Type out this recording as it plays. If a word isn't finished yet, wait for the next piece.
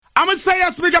I'ma say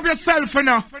you speak up yourself, you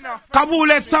know. Kabul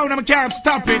sound, I can't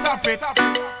stop it.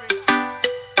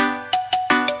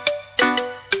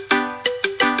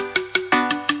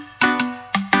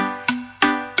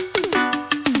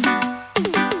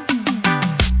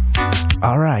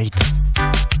 Alright.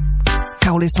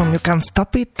 Kaole song, you can't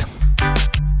stop it.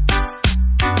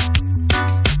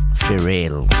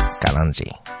 Pharrell,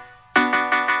 Kalonji.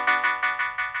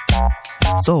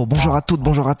 So, bonjour à toutes,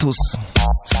 bonjour à tous.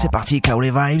 C'est parti,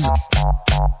 Kaole Vibes.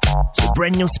 The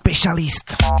brand new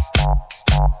specialist.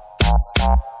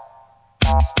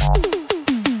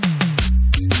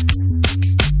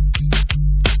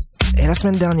 Et la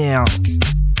semaine dernière,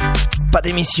 pas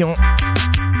d'émission.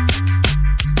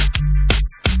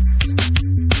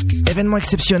 Événement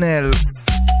exceptionnel.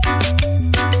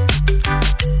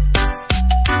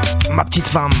 Ma petite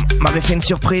femme m'avait fait une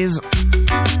surprise.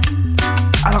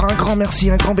 Alors un grand merci,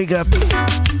 un grand big up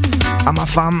à ma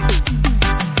femme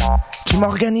qui m'a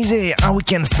organisé un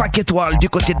week-end 5 étoiles du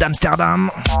côté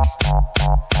d'Amsterdam.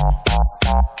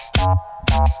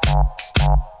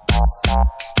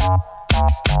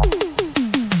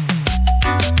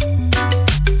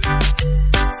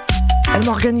 Elle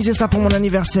m'a organisé ça pour mon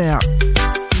anniversaire.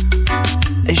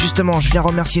 Et justement, je viens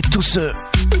remercier tous ceux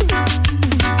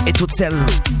et toutes celles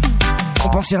qui ont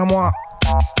pensé à moi,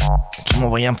 qui m'ont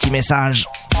envoyé un petit message,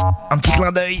 un petit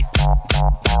clin d'œil.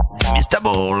 Mr.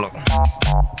 Ball.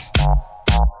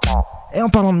 Et en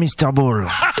parlant de Mr. Ball,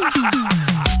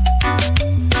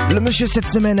 le monsieur cette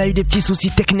semaine a eu des petits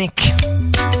soucis techniques.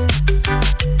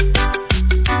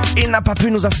 Il n'a pas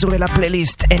pu nous assurer la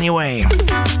playlist anyway.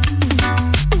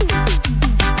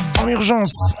 En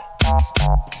urgence,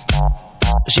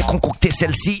 j'ai concocté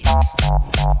celle-ci.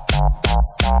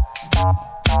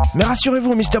 Mais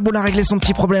rassurez-vous, Mr. Bull a réglé son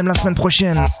petit problème la semaine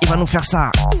prochaine. Il va nous faire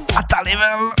ça à ta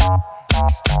level.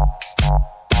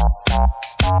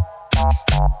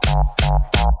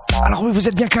 Alors oui, vous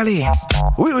êtes bien calés.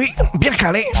 Oui, bien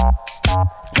calés.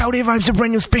 Kaole Vibes, the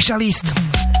brand new specialist.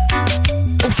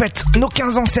 On fête nos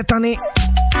 15 ans cette année.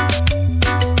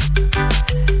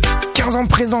 15 ans de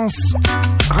présence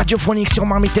radiophonique sur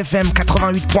Marmite FM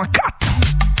 88.4.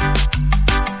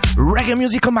 Reggae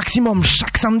music au maximum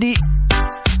chaque samedi.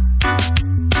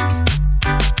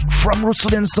 From Roots to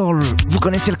Dancehall, vous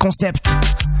connaissez le concept.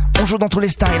 On joue dans tous les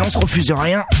styles, on se refuse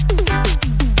rien.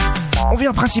 On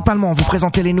vient principalement vous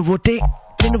présenter les nouveautés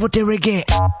reggae.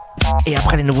 Et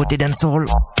après les nouveautés dancehall.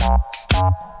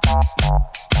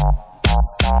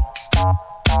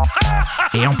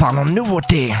 Et en parlant de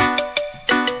nouveautés,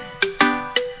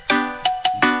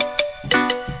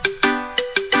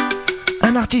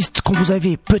 un artiste qu'on vous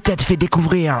avait peut-être fait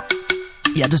découvrir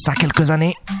il y a de ça quelques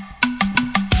années.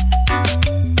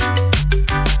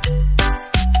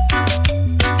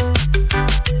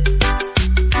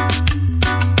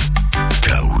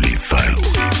 Kaole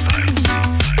Vibes.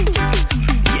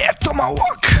 Yeah,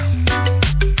 Tomahawk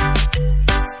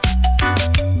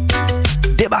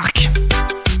débarque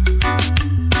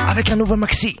avec un nouveau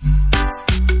maxi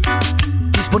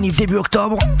disponible début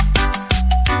octobre.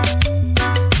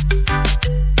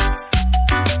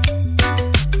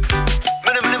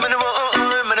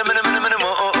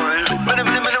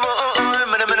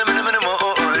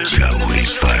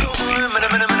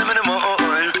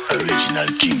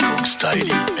 King Kong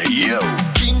style, hey yo.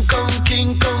 King Kong,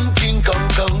 King Kong, King Kong,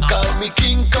 Kong, call me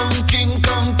King Kong, King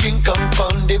Kong, King Kong,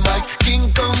 on the mic.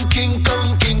 King Kong, King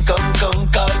Kong, King Kong, Kong,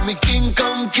 call me King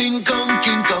Kong, King Kong,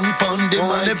 King Kong, on the mic.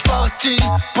 On est parti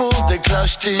pour des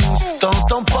clash things.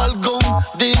 T'entends pas le gong,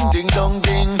 ding ding dong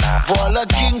ding. Voilà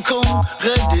King Kong,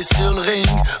 ready sur le ring.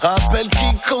 Appelle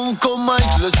King Kong, comme Mike,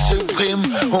 je le supprime.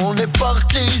 On est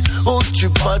parti où tu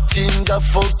patines. Gars,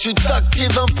 faut que tu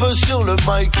t'actives un peu sur le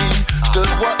Mikey. Je te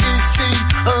vois ici,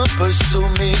 un peu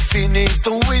soumis. Fini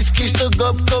ton whisky, je te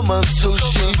gobe comme un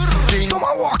sushi.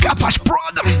 Tomahawk, Apache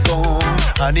Prod. Bon,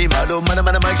 Animalo,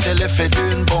 Manamana Mike, c'est l'effet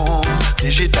d'une bombe.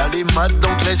 Digital mat,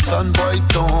 donc les sunboys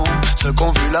tombent. Ceux qui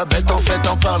ont vu la bête, en fait,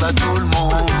 en parle à tout le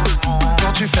monde.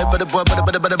 Quand tu fais pas de bois, pas de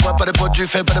bois, pas de bois, tu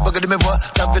fais pas de bois, de mes voix.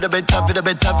 T'as vu de bête, t'as vu de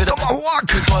bête, t'as vu de bête.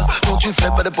 Tomahawk. Quand tu fais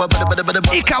pas de bois, pas de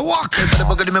bois. Ikawak. Pas de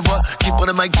bois, de mes voix. Qui prend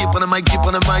le mic, qui prend le mic, qui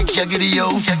prend le mic. Yagidi yo.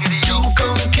 King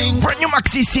Kong, King Brand new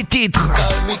maxi 6 titres.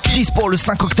 Dispo le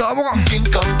 5 octobre. King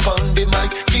Kong, on the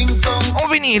mic. King Kong. En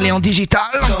vinyle et en digital.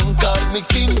 Call me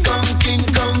King Kong, King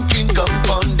Kong, King Kong,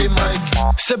 on the mic.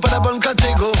 C'est pas la bonne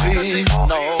catégorie.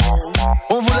 Non.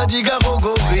 On vous l'a dit,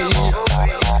 Garogori.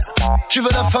 Tu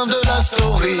veux la fin de la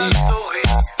story.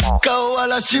 KO à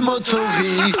la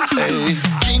Sumotori. Hey.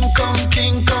 King Kong,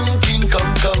 King Kong, King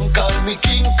Kong, Kong. Call me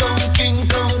King Kong, King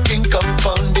Kong, King Kong,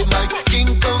 on the mic. King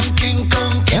Kong, King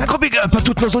Kong. Et un gros big up à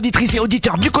toutes nos auditrices et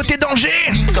auditeurs du côté d'Angers.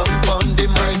 King Kong, pound the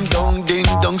mind, dong, ding,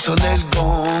 dong, sonne le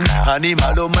gong.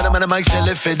 Animalo, madame, Mike, c'est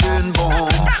l'effet d'une bombe.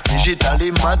 Digital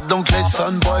et mat, donc les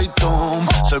sunboys tombent.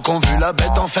 Ceux qui ont vu la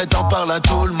bête, en fait, en parle à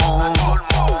tout le monde.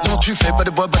 Non, tu fais pas de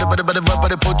bois, pas de voix, pas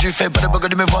de peau, tu fais pas de bug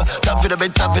de mes voix. T'as vu la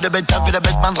bête, t'as vu la bête, t'as vu la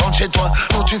bête, man, rentre chez toi.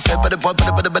 Non, tu fais pas de bois, pas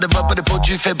de voix, pas de peau,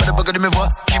 tu fais pas de bug de mes voix.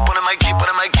 Keep on the mic, keep on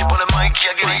the mic, keep on the mic,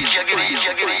 yaggity, yaggity,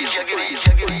 yaggity, yaggity,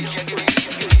 yaggity, yaggity.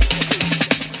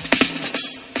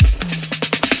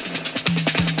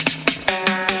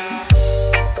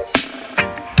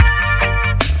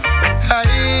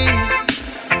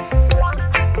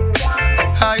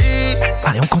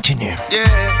 Allez, on continue.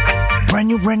 Yeah. Brand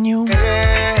new.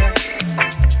 Yeah.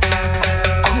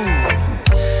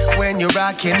 Cool. When you're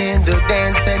rocking in the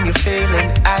dance and you're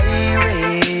feeling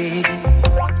irate.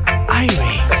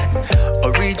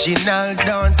 Original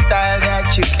dance style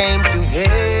that you came to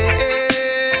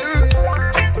hear.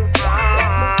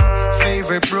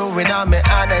 Favorite brewing on me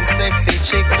hand and sexy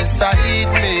chick beside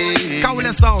me.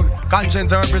 Countless sound,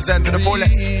 conscience represent to the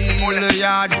fullest. Full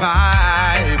yard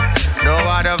vibe. No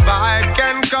other vibe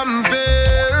can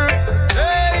compare.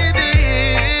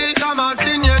 Ladies, come out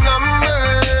in your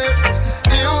numbers.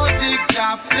 Music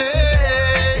I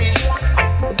play.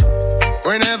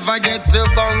 We never get to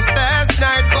bounce last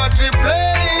night, but we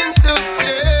playing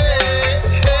today.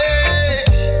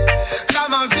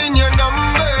 Come out in your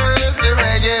numbers. The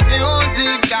reggae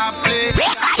music I play.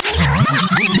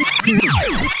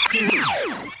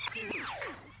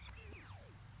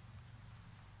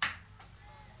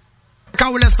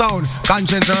 Countless sound,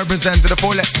 conscience represent to the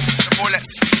fullest. The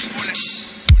fullest.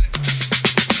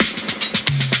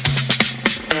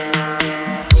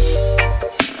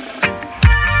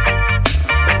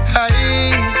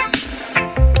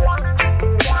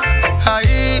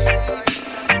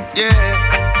 Yeah.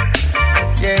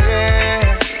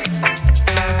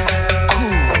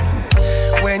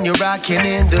 Cool. When you're rocking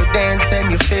in the dance and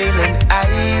you're feeling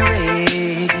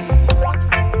irate.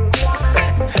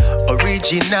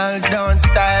 Original dance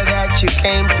style that you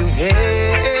came to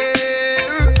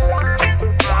hear.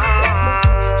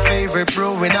 Favorite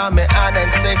brewing on me hand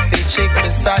and sexy chick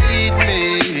beside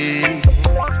me.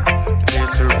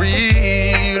 It's a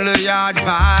real yard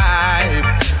vibe.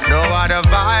 No other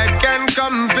vibe can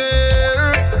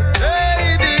compare.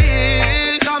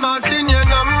 Ladies, come out in your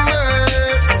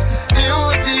numbers.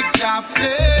 Music I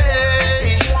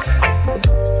play.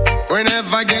 We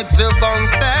never get to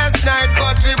bounce last night,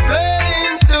 but we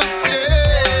playing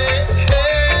today.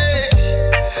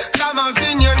 Come out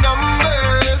in your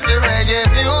numbers. The reggae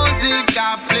music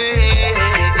I play.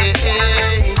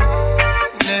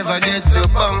 Never get to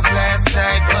bounce last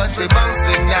night, but we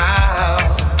bouncing now.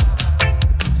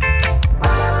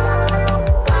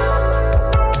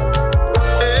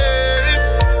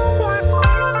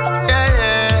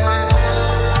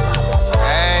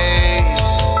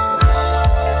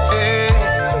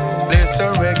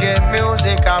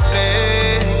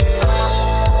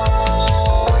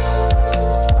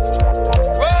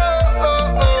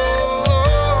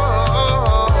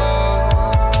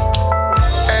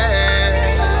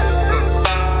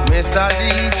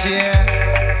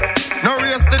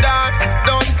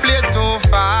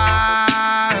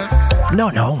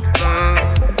 No.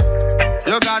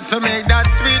 You got to make that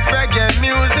sweet reggae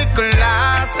music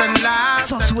last and last.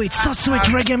 So sweet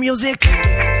reggae music.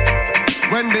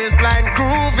 When bassline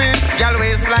grooving, y'all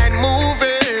waistline moving.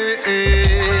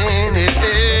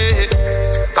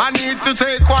 I need to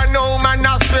take one home and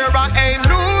I swear I ain't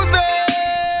losing.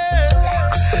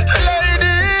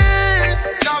 Ladies,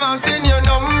 come out in your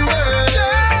number.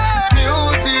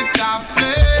 Music I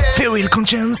play. Feel real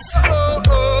conscience. We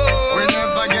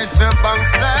never get to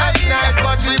bounce last night,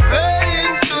 but we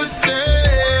playing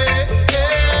today.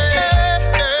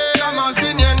 Come out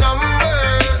in your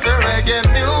numbers, the reggae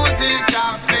music I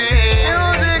play.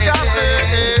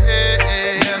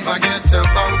 Never get to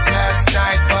bounce last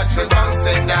night, but we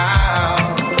bouncing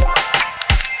now.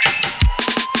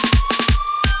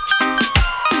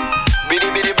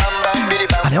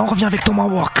 Allez, on revient avec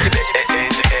Tomahawk.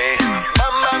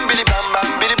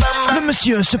 Le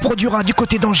monsieur se produira du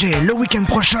côté d'Angers le week-end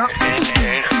prochain.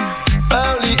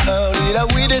 Early, la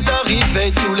weed est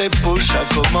arrivée, tous les pushs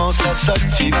commencent à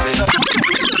s'activer.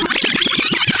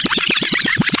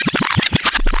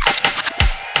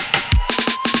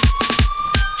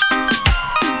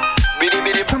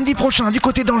 Samedi prochain, du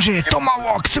côté d'Angers,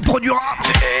 Tomahawk se produira.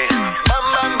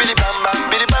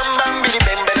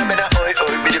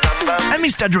 Un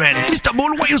Mr. Mr. Dread. Mr.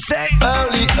 Bull, what you say?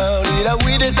 Early, early, la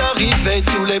weed est arrivée,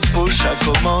 tous les push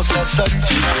commencent à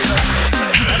s'activer.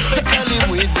 Avec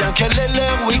Hollywood, bien qu'elle ait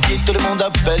l'air wicked, tout le monde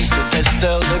appelle ses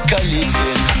testeurs de qualité.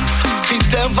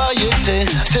 Critères, variété,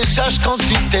 séchage,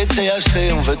 quantité,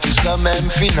 THC, on veut tous la même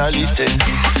finalité.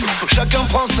 Chacun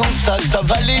prend son sac, sa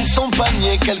valise, son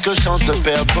panier, quelques chances de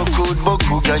perdre beaucoup, de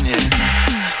beaucoup gagner.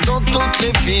 Dans toutes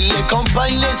les villes, les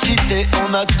campagnes, les cités,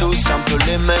 on a tous un peu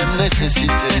les mêmes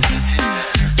nécessités.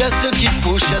 Y'a ceux qui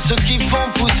poussent, y'a ceux qui font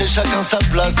pousser, chacun sa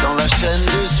place dans la chaîne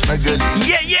du smuggling.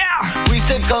 Yeah, yeah! Oui,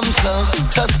 c'est comme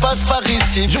ça se passe par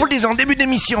ici. Je vous le disais en début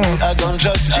d'émission,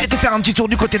 j'ai été faire un petit tour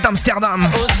du côté d'Amsterdam.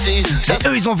 Aussi, et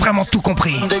eux, ils ont vraiment tout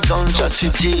compris. Des Ganja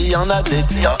City, y'en a des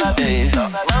tas.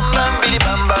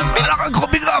 Alors un gros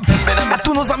big up à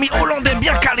tous nos amis hollandais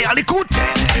bien calés à l'écoute.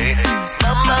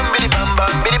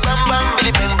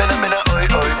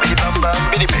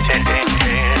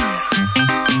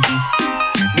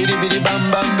 Bidi bidi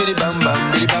bam bam bidi bam bam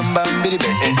bidi bam bam bidi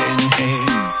bidi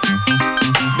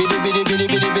bidi bidi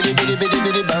bidi bidi bidi bidi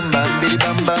bidi bam bam bidi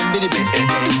bam bam bidi bidi.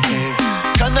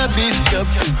 Cannabis cup,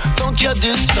 tant qu'il y a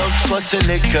du stock, soit c'est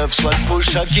les keufs, soit le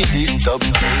push à qui dit stop.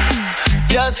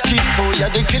 Y'a ce qu'il faut, y'a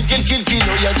des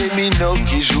kilos, y'a des minots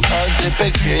qui jouent à ces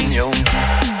pequeños.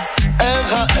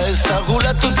 RAS, ça roule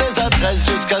à toutes les adresses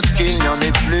jusqu'à ce qu'il n'y en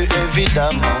ait plus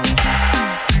évidemment.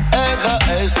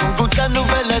 RAS, on goûte la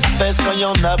nouvelle espèce, quand y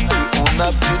en a plus, on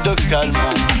n'a plus de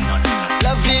calmant.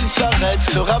 La ville s'arrête,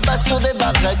 se rabat sur des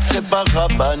barrettes, c'est pas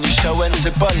Rabat ni Shawen,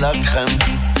 c'est pas la crème.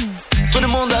 Tout le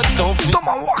monde attend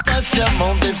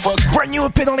patiemment, des fois brand new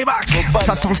EP dans les bacs.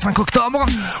 Ça sort le 5 octobre.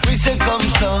 Oui, c'est comme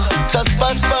ça se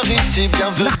passe par ici,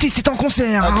 bienvenue. L'artiste est en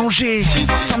concert à Angers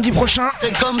samedi prochain.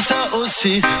 C'est comme ça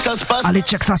aussi, ça se passe. Allez,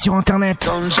 check ça sur internet.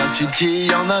 Ganja City,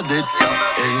 y'en a des tas.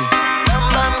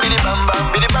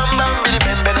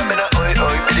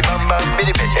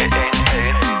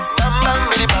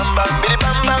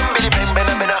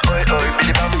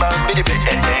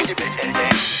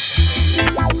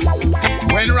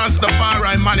 When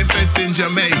Rastafari manifest in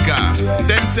Jamaica,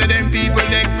 them say them people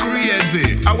they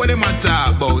crazy. How what them a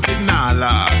talk about it now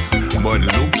last? But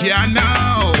look here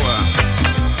now,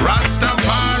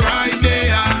 Rastafari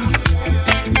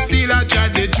there, still a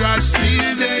chat they trust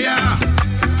still there.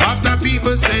 After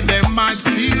people say them mad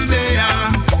still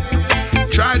there,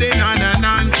 trying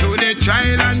on through the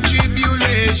trial and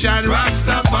tribulation.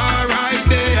 Rastafari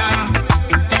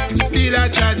there, still a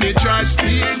chat they trust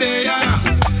still there.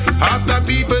 After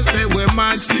people say we're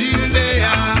mad still there,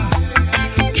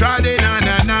 trodden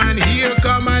on, here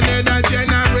come another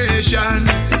generation.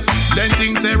 Then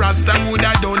things say Rasta would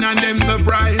have done and them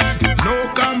surprised. No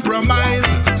compromise,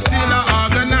 still a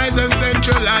organize and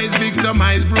centralize,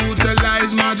 victimize,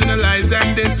 brutalize, marginalize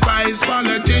and despise.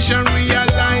 Politicians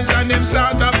realize and them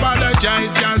start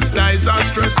apologize, chastise,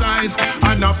 ostracize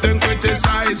and often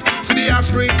criticize. For the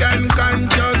African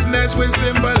consciousness we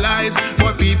symbolize,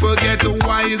 but people get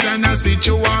wise and I see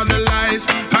you all the lies.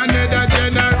 Another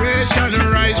generation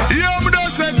rise. Yeah, me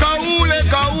don't say kaule.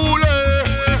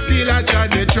 Still I try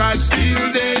to try,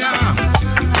 still there.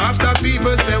 After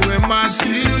people say we're mad,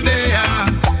 still there.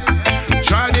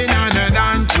 Trodden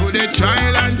on through the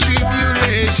trial and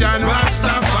tribulation.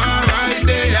 Rastafari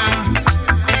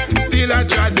there. Still I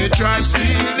try to try,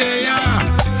 still there.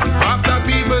 After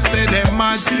people say they're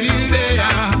mad, still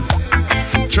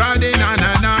there. Trodden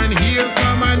on, here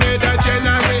come another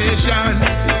generation.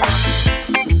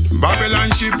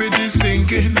 Babylon ship it is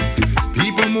sinking.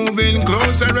 People moving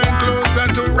closer and closer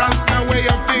to Rasta way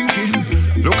of thinking.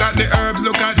 Look at the herbs,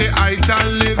 look at the ital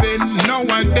living.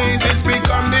 Nowadays it's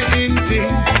become the in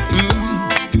thing.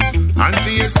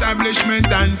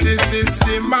 Anti-establishment,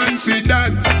 anti-system, and for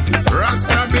that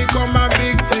Rasta become a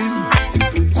victim.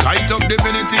 Sight up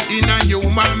divinity in a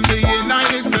human being.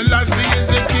 I Selassie is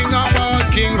the king of all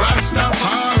king.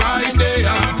 Rastafari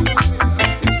there.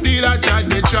 Still a chat,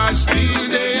 they try still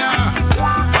there.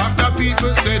 After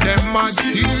people say them mad,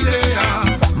 still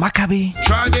there. Maccabi,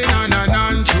 trodden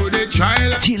on through the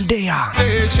trial, still there.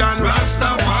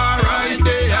 Rastafari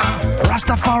there.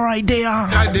 Rastafari there.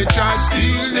 They try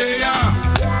still there.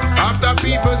 After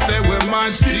people say we're mad,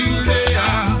 still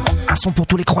there. Un son pour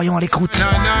tous les croyants à l'écoute.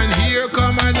 Here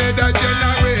come another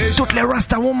generation. Toutes les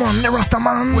Rasta women, les Rasta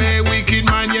man. Where wicked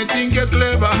man, you think you're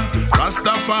clever.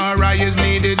 Rastafari is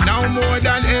needed now more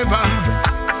than ever.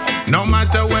 No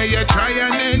matter where you try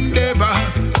and endeavor,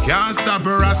 can't stop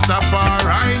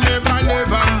Rastafari,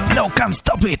 never. No, can't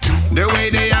stop it. The way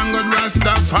the young good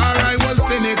Rastafari was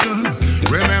cynical.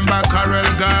 Remember Coral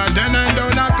Garden and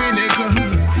down a Pinnacle.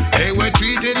 They were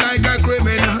treated like a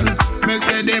criminal. Me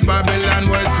say the Babylon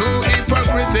were too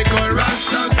hypocritical.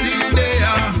 Rasta still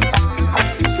there.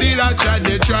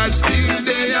 are still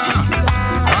there.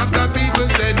 After people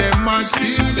say them are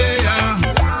still there.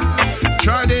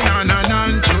 Trodden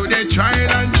on through the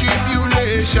trial and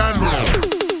tribulation.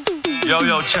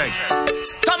 Yo, check.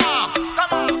 Come on.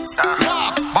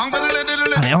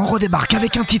 Allez, on redébarque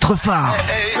avec un titre phare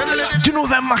du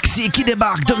nouvel Maxi qui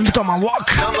débarque de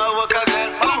Tomahawk.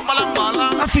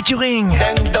 Un featuring.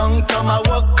 Ding dong,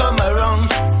 Tomahawk, come around.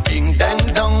 Ding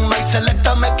dang dong, my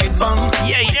selector make it bang.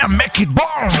 Yeah, make it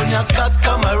bon. Junior Cat,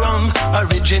 come around.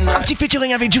 Original. Un petit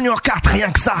featuring avec Junior 4,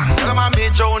 rien que ça.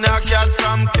 Junior Cat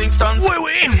from Kingston.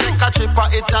 Oui. Catch it for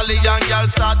Italian girl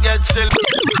start get chill.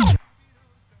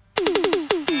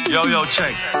 Yo,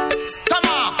 check.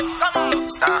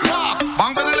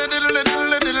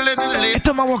 Et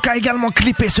Tomahawk a également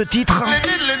clippé ce titre.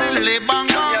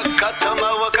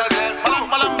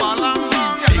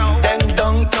 Ding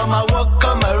dong, Tomahawk,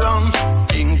 come around.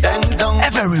 Ding dang dong.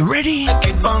 Every ready?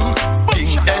 Ding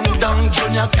dang dong,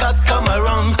 Junior Cat, come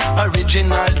around.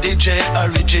 Original DJ,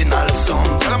 original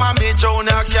song. I'm a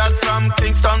Junior Cat from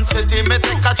Kingston City. Me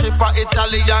take a trip for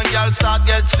Italian girl start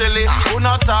get silly. Who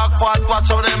not talk what, watch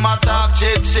how them attack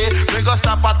gypsy. We go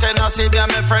stop at Tennessee, be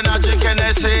my friend a drink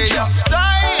Hennessy.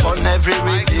 On every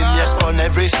rhythm, yes, on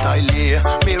every style, yeah.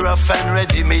 Me rough and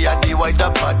ready, me a the white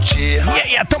Apache.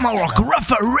 Yeah, Tomahawk,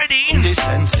 rough ready.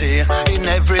 Decency, in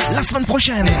every La semaine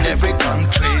prochaine, in every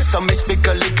country. So me speak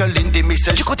a little in the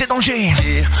message. du côté d'Angers.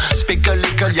 Speak a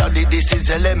little, yeah, this is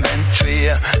elementary.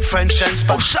 French and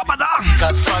Au Spanish, Shabada.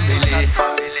 got family.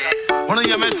 Wanna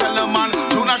hear me tell them, man,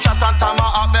 do not chat and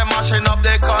Tomahawk, them mashing up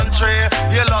the country.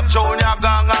 You love Junior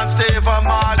Gang and Stephen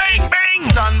Marley. Bang.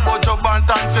 Dan Bojo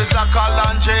Bantan, Physical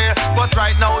and J. But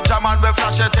right now, Jaman, we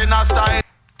flash it in a style.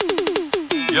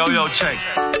 Yo, check.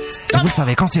 Et vous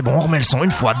savez, quand c'est bon, on remet le son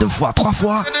une fois, deux fois, trois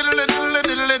fois.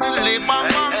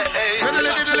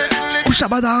 Au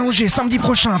Shabada à Angers, samedi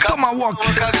prochain, Tomahawk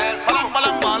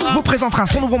vous présentera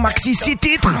son nouveau maxi 6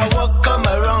 titres. Come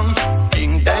around,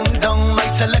 ding dang dong, my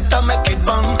selector make it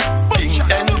bang. Ding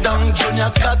dang dong,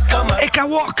 Junior Cat, come around. Eka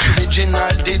Walk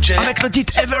Original DJ. avec le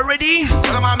titre Ever Ready.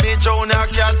 I'm a Junior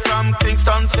Cat from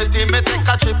Kingston City. Me take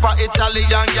a trip for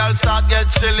Italian girl start get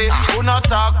silly. Who not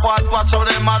talk what, watch how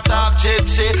them attack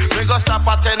gypsy. We go stop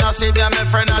at Tennessee, be my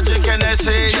friend a drink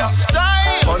Hennessy.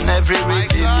 On every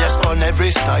rhythm, yes, on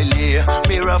every style, yeah.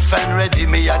 Me rough and ready,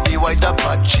 me a the white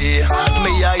Apache.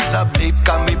 Me eyes a bleep,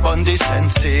 can me bun the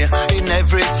sensei. In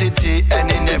every city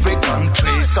and in every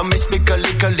country. So me speak a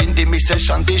little in the me say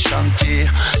shanty.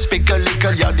 Speak a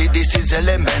little, yeah, this is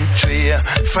elementary.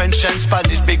 French and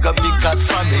Spanish, big up the Cat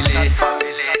family.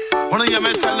 Wanna hear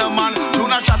me tell them, man, do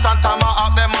not chat and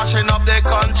Tomahawk, them mashing up the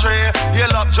country. You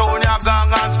love Junior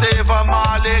Gang and Stephen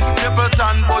Marley.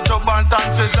 Appleton, Bojo Bantan,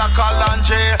 Physical and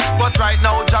J. But right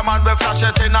now, Jaman, we flash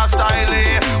it in a style.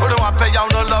 We don't want to pay you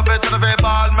no love it to the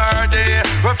verbal murder.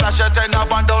 We flash it in a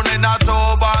one down in a two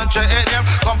bunch.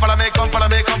 Come follow me, come follow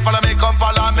me, come follow me, come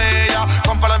follow me. Yeah.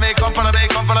 Come follow me, come follow me,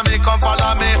 come follow me, come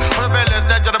follow me. We feel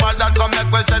it, to the ball that come make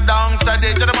we sit down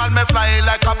steady. To the ball me fly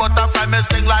like a butterfly, me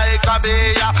sting like a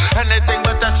bee. Yeah. Anything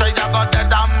but that shit, I got the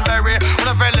damn berry. When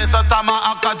I feel it's a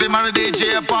Tomahawk, cause him and the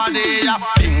DJ party. Yeah.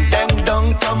 Ding dang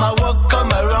dong, Tomahawk,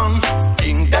 come around.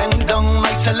 Ding dang dong,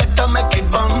 my selector make it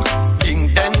bang.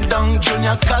 Ding dang dong,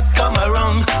 Junior Cat, come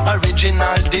around.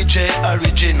 Original DJ,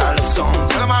 original song.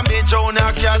 I'm a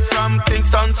Junior Cat from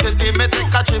Kingston City. Me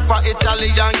take a trip for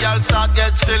Italian girl start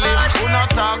get silly. Who not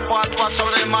talk what, watch how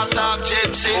them attack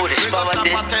gypsy. We go stop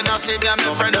at Tennessee, me and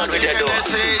my friend a drink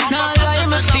Hennessy. Now lie,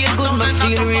 me feel good, me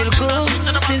feel real good.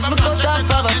 Since me cut off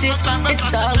poverty,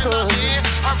 it's all good.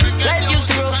 Life used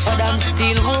to rough, but I'm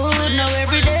still wood. Now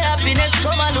every day happiness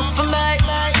come and look for me.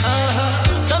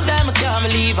 Sometimes I can't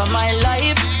believe on my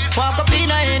life. Walk up in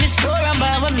any store and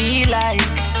buy what me like.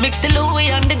 Mix the Louis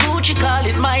and the Gucci, call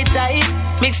it my type.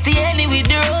 Mix the Henny with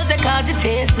the rose, cause it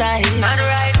tastes nice. And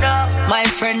right now, my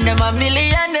friend, them a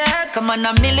millionaire. Come on,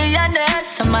 a millionaire.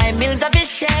 So my meals I be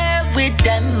share with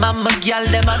them. I'm a girl,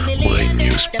 them a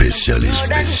millionaire.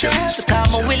 Spécialiste.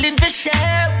 Come on, willing to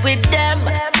share with them.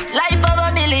 Life of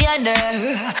a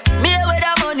millionaire. Me with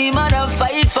the money, man, I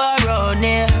fight for around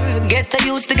here. Get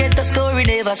used to get the story,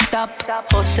 never stop.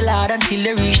 Hustle hard until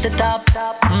they reach the top.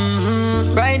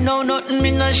 Right now, nothing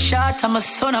me no shot. I'm a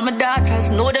son, I'm a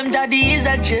daughters. Know them daddy is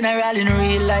a general in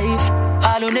real life.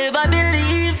 I don't ever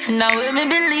believe. Now when me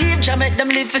believe, I make them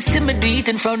live for see me do it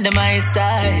in front of my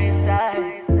side.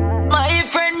 My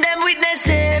friend, them witness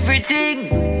everything.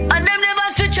 And them never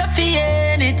switch up for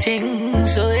anything.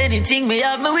 So anything me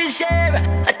have, me will share.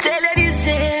 I tell you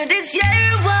this year,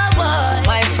 wow.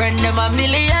 My friend, them a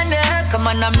millionaire. come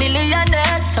on, a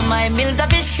millionaire. So my meals I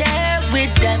be share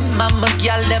with them. I'm a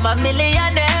girl, them a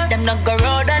millionaire. Them not go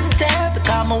road and tear,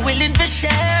 because I'm willing to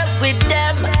share with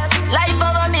them. Life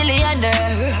of a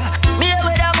millionaire. Me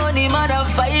with the money, man, I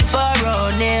fight for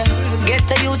around here. Get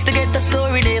used to get the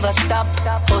story, never stop.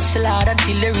 Hustle hard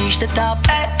until they reach the top.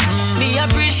 Me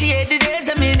appreciate the days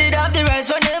I made it have the rice,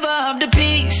 but never have the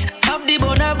peace. Have the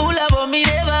boner bulla, but me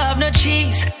never have no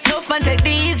cheese. Enough man take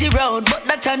the easy road, but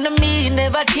that on me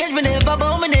never change, me never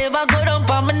bow, me never go down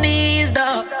on my knees,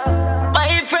 though.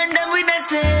 My friend, them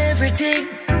witness everything,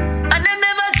 and them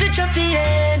never switch up for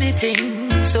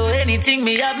anything. So anything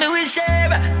me have, me will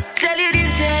share. Tell you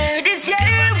this year,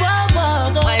 wow, wow,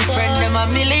 wow. My friend, them a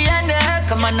millionaire,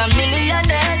 come on, a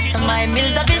millionaire. So my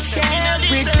meals I be share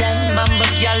with them. Mamba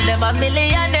girl, them a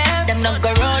millionaire. Them not go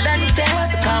road and tell,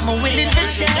 because I'm willing to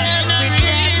share with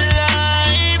them.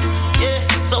 Life, yeah.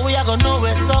 So we are gonna know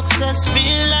where success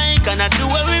feel like, and I do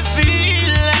what we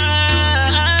feel like.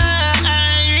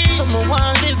 Someone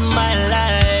wanna live my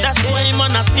life. That's why I'm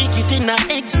gonna speak it in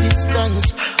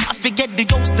existence. Forget the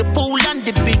ghost, the pool and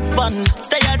the big fun.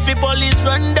 Tired for police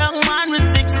run down man with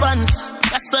 6 months.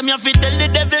 That's why me have to tell the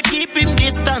devil keep him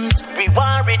distance. We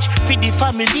want rich, for the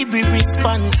family we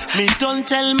response. Me don't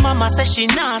tell mama say she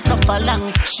not suffer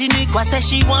long. She Niqua say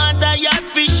she want a yacht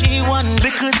for she one.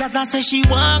 Because as I say she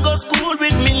want go school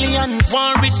with millions.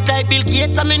 One rich type Bill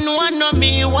Gates I me no one no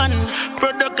me one.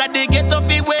 Product of the ghetto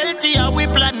fi wealthy and we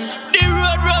plan. The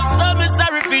road rough so me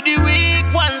sorry for the weak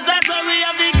ones. That's why we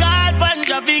have the God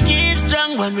punch of the keep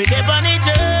strong when we live on a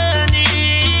journey.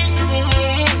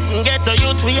 Get to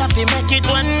youth, we have to make it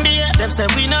one day. Them say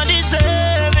we not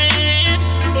deserve it.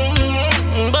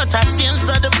 But I seem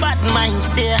so the bad mind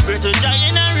stay. We're to joy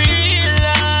in a real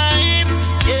life.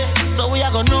 Yeah. So we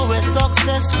are gonna know where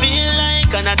success feel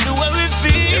like, and I do what we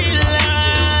feel like.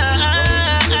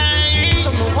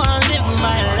 Someone wanna live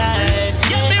my life.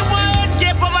 Get me words,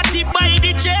 get poverty by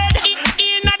the trade.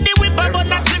 In at the whip, I'm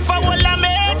gonna slip for all I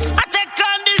make. I take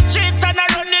on the streets and I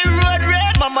run the road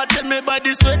red. Mama tell me by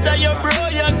the sweater, you bro,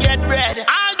 you get bread.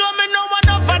 Although me know one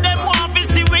of them want to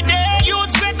see with it.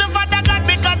 Youth straight to Father God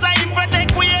because I him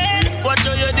protect we head. Watch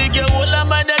how you dig your whole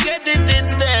man, you get it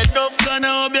instead. Don't gonna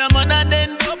hope your man and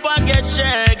then dope and get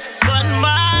shagged. But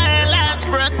my last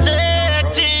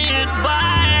protected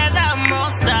by the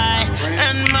Most High,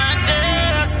 and my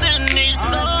destiny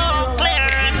so clear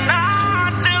and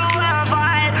not to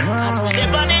avoid. Cause we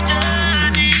live on a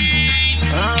journey.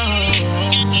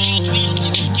 Get to youth, we have to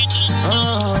make it.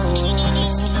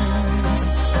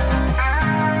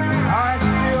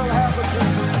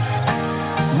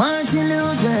 Martin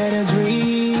Luther had a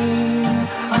dream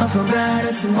of a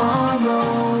brighter tomorrow,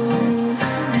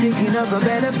 thinking of a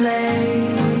better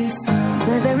place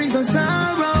where there is no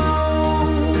sorrow,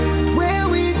 where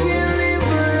we can live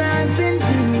a life in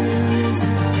peace,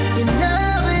 in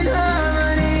love and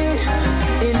harmony,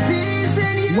 in peace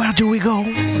and unity. Where do we go?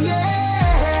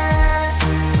 Yeah.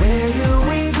 Where do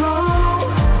we go?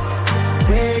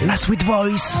 Where La Sweet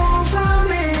Voice. do we go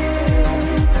from here?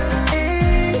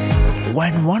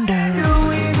 One Wonder. Where do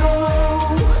we go?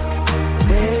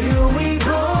 Where do we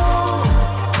go?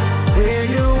 Where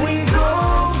do we go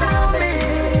from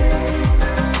here?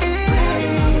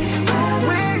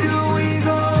 Where do we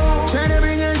go? Trying to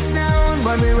bring us down,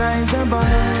 but we rise above.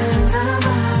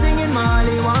 Singing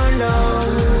Molly one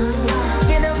love.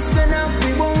 Get up, stand up,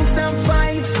 we won't stop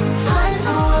fight. Fight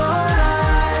for our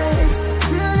rights.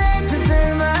 Too late to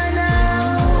turn back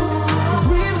now, 'cause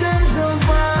we've gone so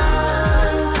far.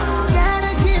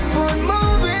 Gotta keep on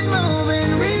moving, moving,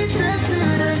 reach up to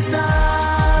the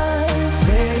stars.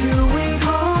 Where do we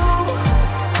go?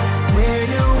 Where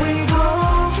do we go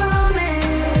from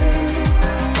here?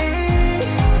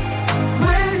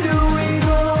 Where do we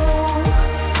go?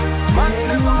 Where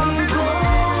do we go?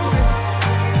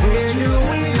 Where do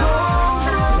we go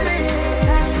from here?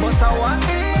 But I want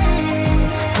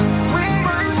where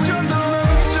my struggles make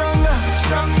me stronger,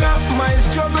 stronger. My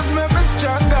struggles make me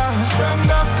stronger,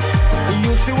 stronger.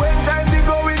 You see when time they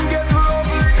go and get rough,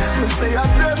 me say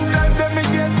at them time they me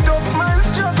get tough. My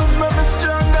struggles make me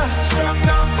stronger,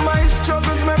 stronger. My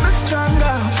struggles make me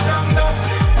stronger, stronger.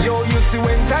 Yo, you see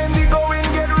when time they go and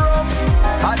get rough,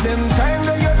 at them time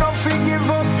they you not fi give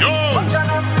up. Watch on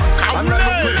them. I'm not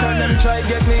looking for them try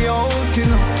get me out, you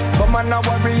know. But man I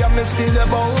worry I'm still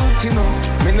about, you know.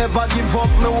 Me never give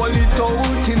up, me hold it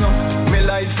out, you know. Me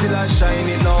light still a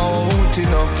shining out, you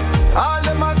know. All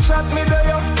them a chat me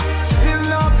there, still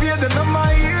not pay them on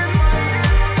my ear.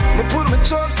 Me put my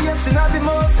trust yes in the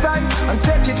Most High and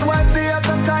take it one day at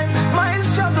a time. My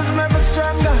struggles make me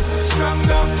stronger.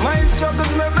 My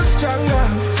struggles make me stronger.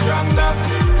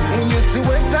 When you see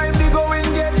when time they going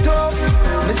get tough,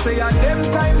 me say at them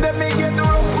time they me get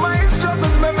rough. My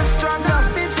struggles make me stronger.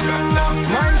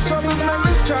 My struggles make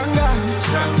me stronger.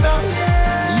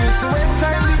 You see when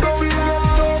time they going get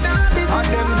tough, at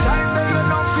them time they you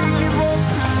not feel give up.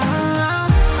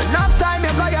 Enough time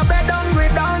you got your bed hungry,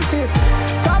 don't it?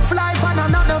 Tough life and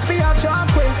I'm not no fear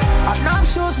jump with. Enough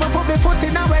shoes, but put me foot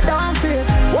in a way down fit.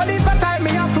 What if I time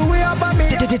me up for way up on me?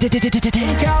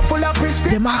 Careful of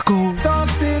prescription. DeMarco. So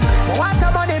sick. Want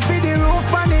a money for the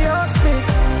roof on the house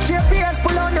fix. GPS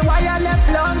pull on the wire left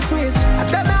long switch. And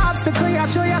then the obstacle you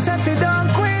show yourself you don't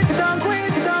quit.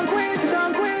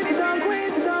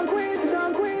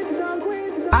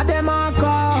 A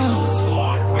DeMarco.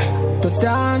 Put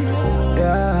on.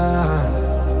 Yeah.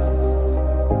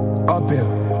 Up here.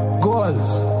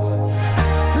 Goals.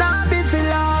 Not be for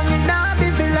long.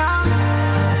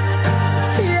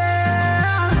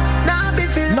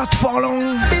 Not for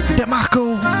long,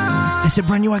 DeMarco, and c'est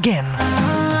brand new again.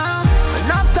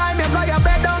 Enough time you got your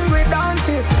bed hungry, don't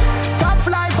it? Tough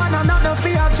life and I'm not no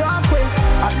fear jump with.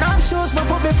 Enough shoes, but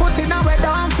put me foot in a way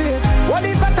down fit. What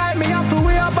if I time me up for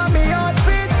way up on me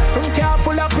outfit? I'm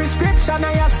careful of prescription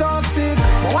and you're so sick.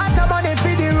 Want a money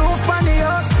for the roof on the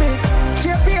house fix.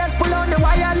 GPS pull on the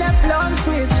wire left long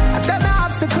switch. And then the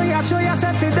obstacle you show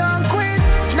yourself you don't quit.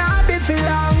 Nah be for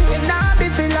long, it nah be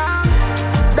for long.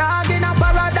 Dog in a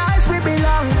paradise we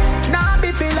belong. Nah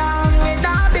be for long, it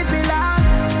nah be for long.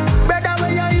 Brother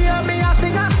when you hear me I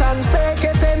sing a song, speak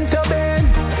it into being.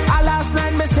 Last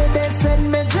night me say they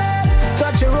send me jail.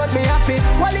 Touch the road me happy.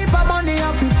 What if my money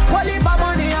off it? What if my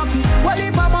money off it? What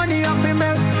if my money off it,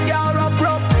 man? You're up.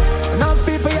 Enough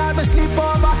people here me sleep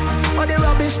over. But the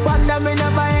rubbish pan them me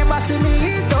never ever see me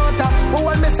eat out. Who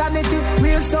hold me sanity,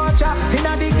 real soldier.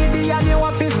 Inna the giddy and you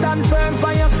have to stand firm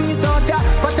for your feet out.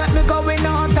 Protect me going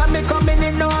out and me coming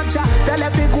in out. Tell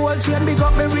every gold chain big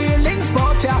up me real links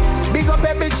bout ya. Big up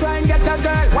every try and get a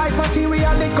girl. White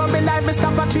material link up me like me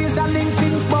stop a trees and link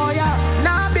things boy ya.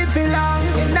 Nah be for long,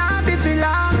 it nah be for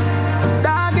long.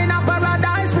 Dog in a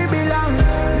paradise we belong.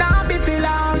 Nah be for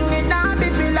long, it nah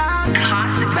be for long.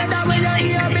 Better when you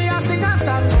hear me I sing a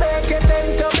song, speak it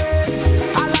into me.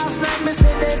 Last night me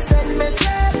say they send me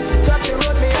jail. Touch the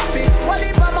road me happy. What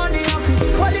if my money off it?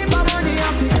 What if my money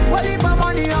off it? What if my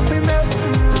money off it, me?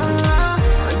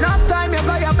 Enough time you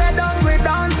got your bed hungry,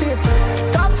 don't it?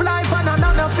 Tough life and I'm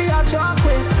not no fear jump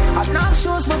with. Enough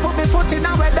shoes me put me foot in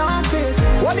a way down fit.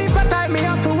 What if I time me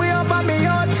up for way over me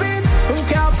outfit? I'm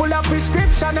careful of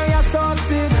prescription and you're so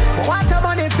sick. Want a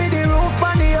money for the roof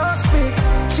on the house fix.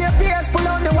 GPS pull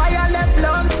on the wire left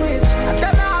long switch. And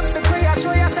then the obstacle you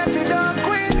show yourself you don't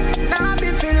quit. Nah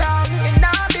be for long, it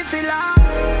nah be for long.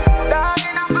 Dog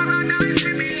in a paradise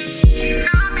we believe.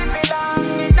 Nah be for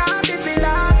long, it nah be for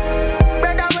long.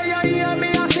 Brother when you hear me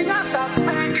I sing a song,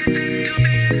 make it into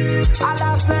me.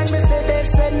 Last night me say they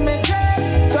send me jail.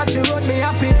 Touch the road me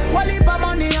happy. What if my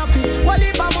money happy? What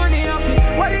if my money happy?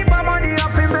 What if my money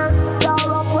happy, man?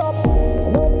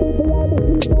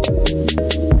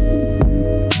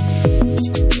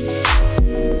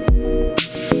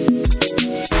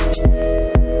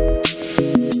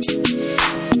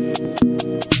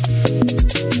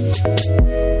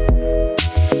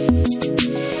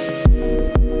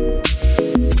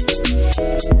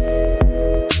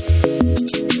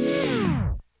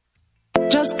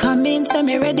 Just come in, say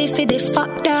me ready for the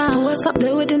fuck down. What's up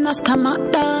there with the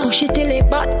stomach down? Push it till it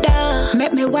butt down.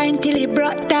 Make me wine till it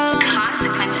brought down.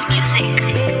 Consequence music.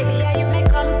 Baby, how you may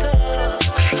come to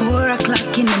 4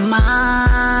 o'clock in the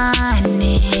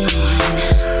morning.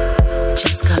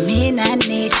 Just come in and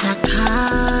nature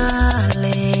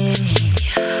calling.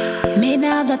 Me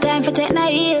now have no time for take my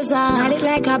heels off. Ride it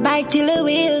like a bike till the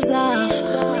wheels off.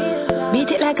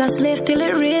 Beat it like a slave till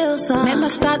it reels up. Make me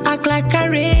start act like a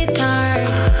retard.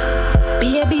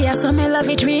 Baby, I saw me love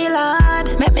it real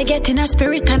hard. Make me get in a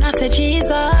spirit and I say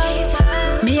Jesus.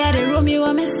 Me at the room, you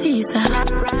want me Caesar.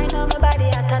 Right now my body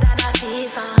hotter than a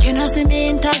fever. You know see me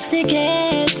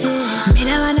intoxicated. Me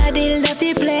now wanna deal that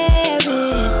you play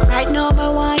with. Right now I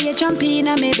want you jump in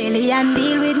on me belly and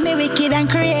deal with me wicked and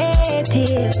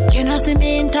creative. You know see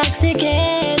me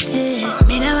intoxicated.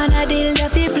 Me now wanna deal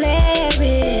that you play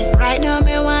with. Right now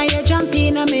me want you jump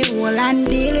in on me wall and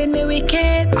deal with me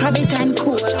wicked, grab it and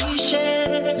cool.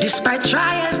 Despite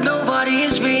trials, nobody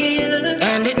is real,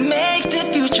 and it makes the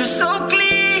future so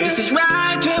clear. This is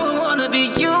right where we wanna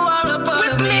be. You are a part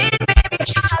of me.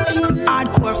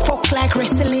 Hardcore fuck like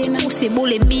wrestling. Pussy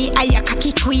bully me, I a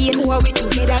cocky queen. Who are we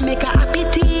together make a happy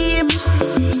team?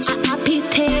 A happy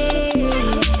team.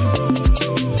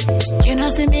 You know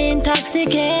see me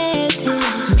intoxicated.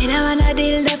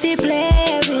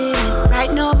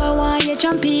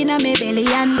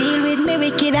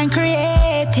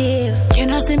 selective. You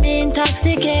know, see me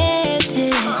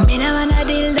intoxicated. Me no wanna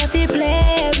deal that you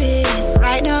play with.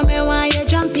 Right now, me want you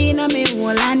jump in on me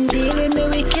wall and deal with me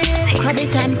wicked. Grab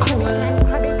it and cool.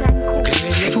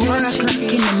 4 o'clock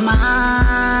in the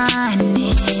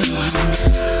morning.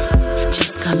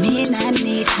 Just come in and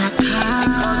nature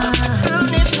calm.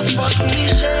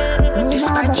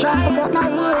 Despite trying,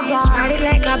 ride it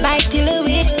like a bike till the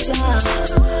wheels off.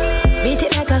 Beat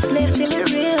it like a slave till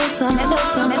it reels off.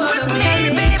 Baby,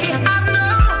 baby, I'm no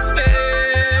fear.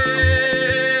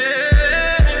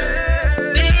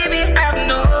 Baby, I'm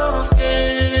no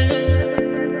fear.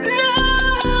 No.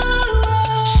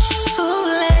 So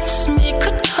let's make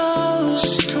a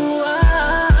toast to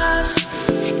us.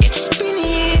 It's been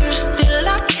years, still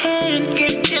I can't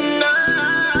get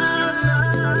enough.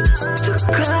 To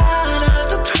God all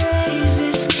the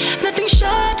praises, nothing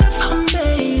short of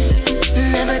amazing.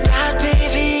 Never died,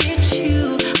 baby, it's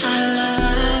you I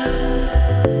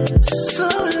love. So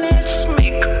let's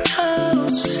make a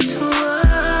toast to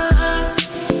us.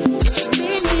 It's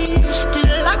been years,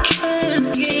 still I can't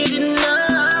get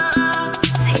enough.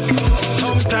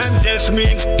 Sometimes yes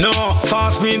means no,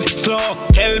 fast means slow.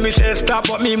 Tell me say stop,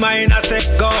 but me mind I say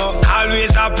go.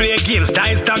 Always I play games,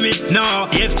 times to me no.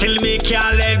 Yes, till me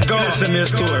can't let go. Listen me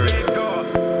story.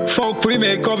 Fuck, we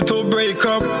make up to break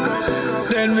up,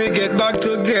 then we get back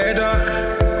together.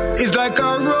 It's like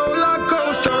a roller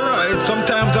coaster ride.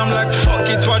 Sometimes I'm like fuck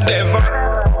it, whatever.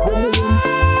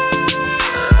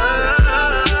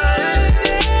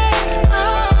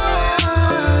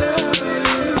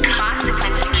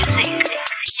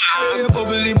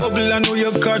 Bubbly, bubble, I know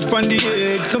you catch on the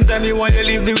edge. Sometimes you want to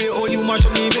leave the way all you mash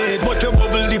up me made. But your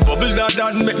bubbly, bubble,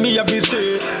 that make me happy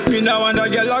stay. Me now and a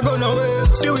girl I gonna wait.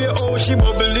 The way oh she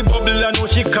bubbly, bubble, I know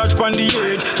she catch on the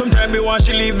edge. Sometimes me want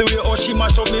she leave the way oh she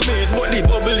mash up me made. But the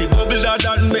bubbly, bubble, that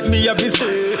make me happy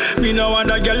stay. Me now and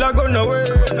a girl I gonna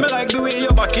wait. Me like the way you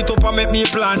back it up and make me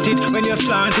plant it. When you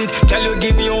slant it, tell you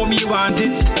give me all me want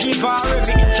it. Give her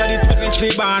every inch of it, 7 inch me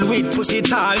band with. Put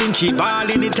it all in she ball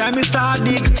in the time me start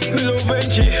dig. Me love when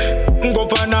she go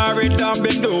pan her head and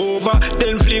bend over,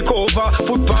 then flick over,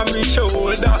 put on me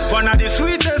shoulder. One of the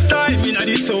sweetest time in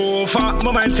the sofa.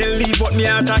 My mind say leave, but me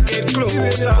heart I get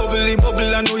closer. Bubbly,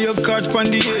 bubble, I know you catch on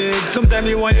the edge. Sometimes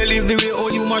you want to leave the way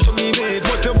all you mash up me made.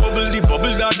 But your bubbly,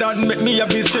 bubble, that make me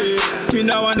happy stay. Me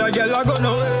now and a girl I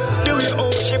gonna wait. The way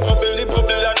oh she bubbly,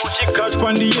 bubble, I know she catch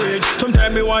on the edge.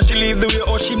 Sometimes me want she leave the way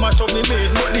oh she mash up me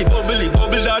made. But the bubbly,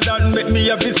 bubble, that make me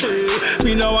happy stay.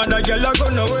 Me now and a girl I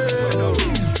gonna wait.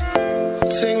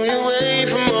 Take me away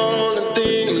from all the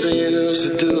things I used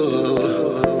to do.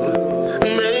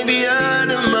 Maybe I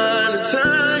don't mind the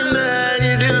time that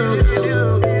you do,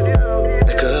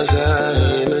 because I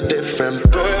am a different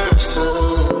person,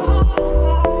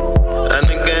 and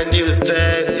I got you to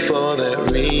thank for that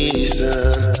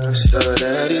reason. So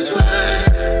that is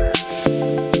why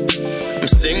I'm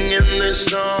singing this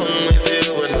song with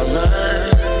you in my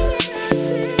mind,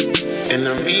 and I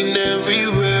mean every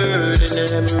word and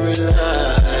every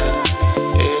lie.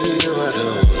 And you know I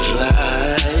don't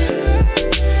lie.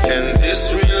 And this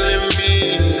really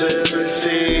means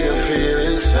everything I feel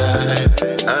inside.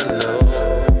 I know.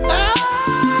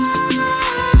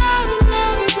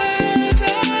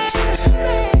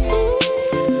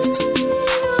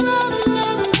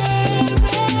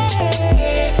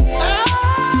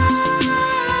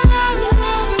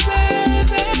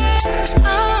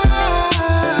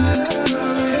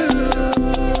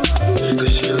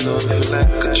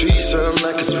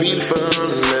 Like it's real fun,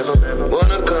 never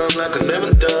wanna come like I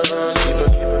never done. Keep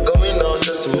it going on,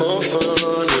 just some more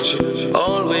fun. And she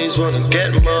always wanna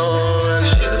get more. And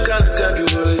she's the kind of type you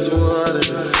always wanna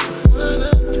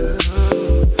do.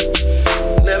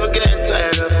 Never get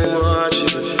tired of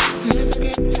watching. Never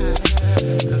get tired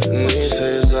of me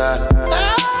says I.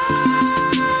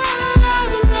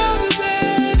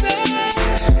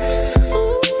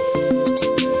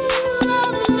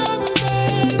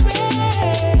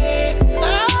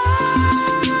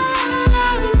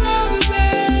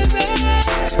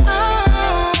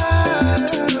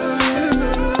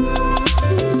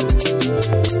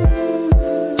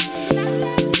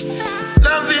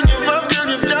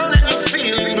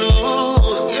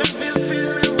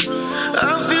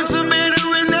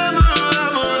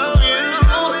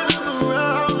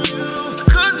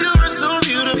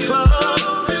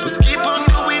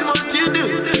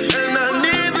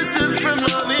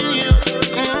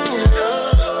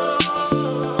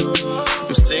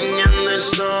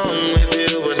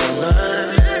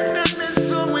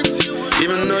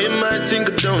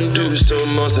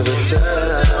 Most of the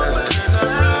time,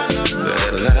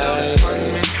 red light,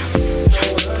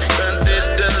 and this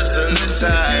doesn't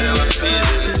inside, how I feel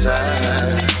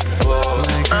inside. Whoa.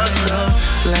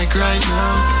 Like right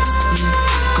now,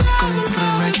 cause coming for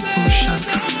the right motion.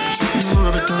 You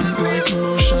rub it on like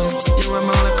lotion. You are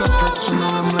my like a prop, so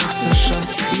now I'm like session.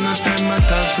 No time at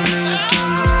all for me, you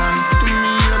can't go wrong. To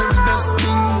me, you're the best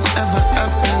thing ever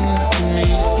happened to me.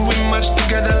 We match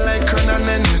together like Crown and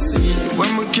Hennessy.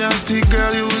 When we can't see,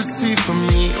 girl, you will see for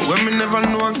me. When we never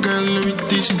know a girl, you will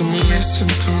teach to me. Listen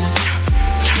to me.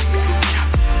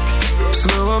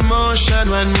 Slow motion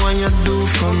when you do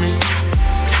for me.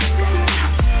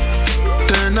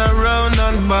 Turn around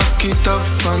and back it up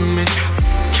on me.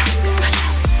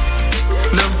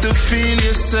 Love to feel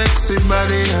your sexy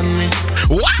body on me.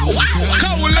 Wow,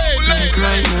 like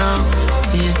right now,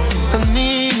 yeah. I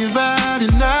need your body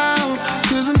now,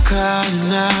 cause I'm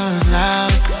calling out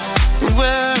loud.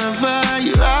 Wherever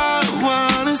you are,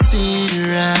 I wanna see you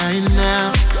right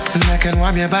now. And I can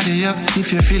warm your body up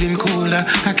if you're feeling colder.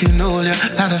 I can hold you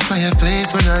at the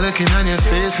fireplace when I'm looking on your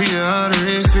face. Feel your heart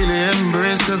race, feel your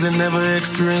embrace, cause I never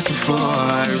experienced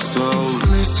before. So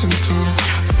listen to me.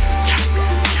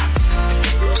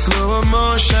 Slow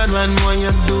motion when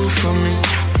you do for me.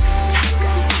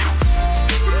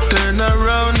 Turn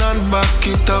around and back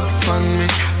it up on me.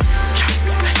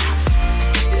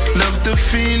 Love to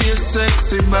feel your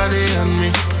sexy body on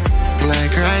me.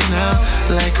 Like right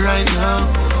now,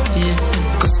 yeah.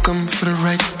 Cause come for the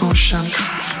right potion.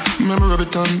 Remember rub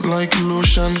it on like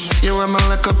lotion. You want me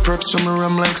like a prop, so me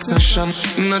ram like session.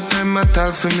 No time at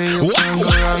all for me, you can't go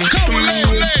wrong.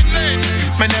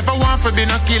 Me never want to be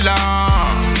no killer.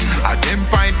 I them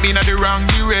point me in the wrong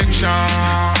direction.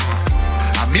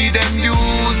 I me them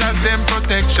use as them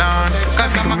protection.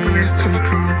 Cause I'm a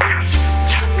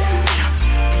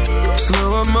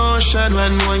slow motion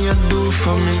when you do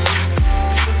for me.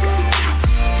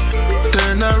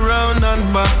 Turn around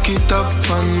and back it up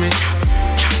on me.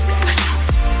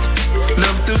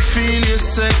 Love to feel your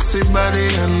sexy body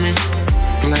on me.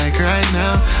 Like right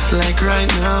now,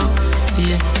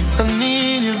 yeah. I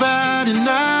need your body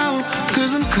now,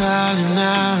 cause I'm calling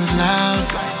out loud.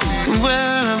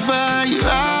 Wherever you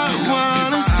are, I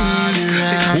wanna see you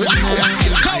right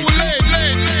now.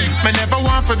 Me never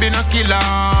want to be no killer.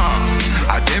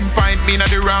 I them point me in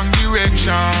the wrong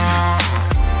direction.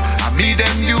 I me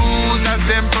them use as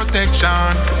them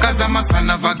protection. Cause I'm a son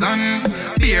of a gun.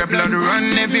 Beer blood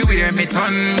run everywhere me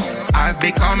turn. I've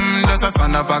become just a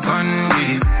son of a gun,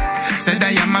 yeah. Said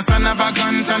I am a son of a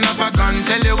gun, son of a gun.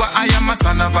 Tell you what, I am a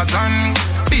son of a gun.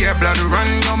 Beer blood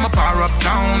run, you're my power up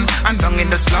down. And down in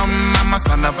the slum, I'm a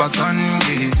son of a gun,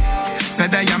 yeah.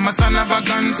 Said I am a son of a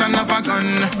gun, son of a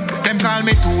gun. Them call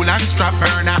me tool and strap,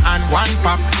 burner and one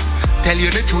pop. Tell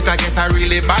you the truth, I get a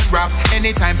really bad rap.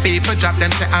 Anytime people drop them,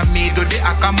 say I me do the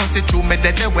akamuti true. Me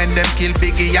dead when them kill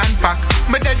Biggie and Pac.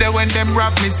 Me dead when them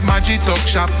rap Miss Maggie talk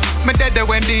shop. Me dead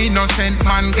when the innocent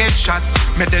man get shot.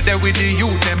 Me dead with the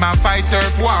youth, them a fight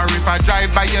turf war. If I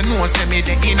drive by, you know, say me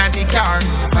the inna the car.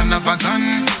 Son of a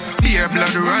gun, beer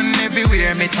blood run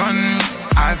everywhere me turn.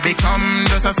 I've become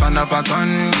just a son of a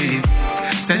gun, yeah.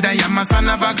 Said I am a son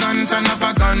of a gun, son of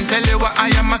a gun. Tell you what, I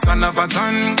am a son of a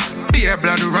gun. Beer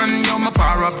blood run, you're my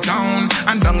power up down.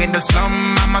 And down in the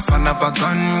slum, I'm a son of a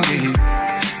gun,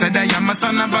 yeah. Said I am a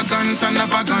son of a gun, son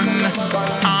of a gun.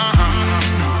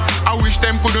 I wish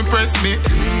them couldn't press me,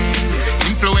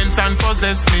 influence and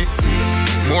possess me.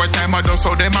 More time I do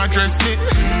so them address me.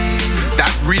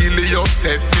 That really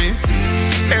upset me.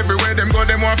 Everywhere them go,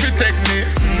 them want to take me.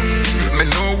 Me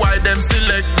know why them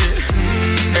select me.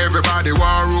 Everybody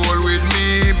want roll with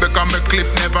me, because my clip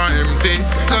never empty.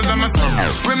 Cause I'm a son.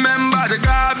 Remember the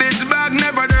garbage bag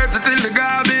never dirty till the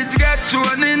garbage get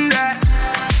thrown in there.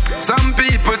 Some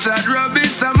people chat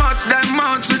rubbish so much them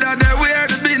mouth so that they wear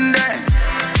the bin there.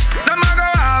 Them a go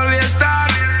always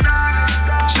talk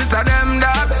shit at them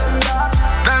that.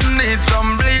 Them need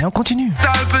some bleed. Et on continue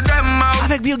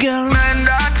avec Bugle.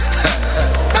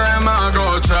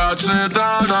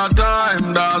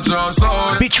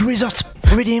 Beach Resort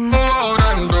Redeem.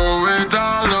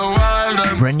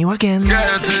 Brand new again.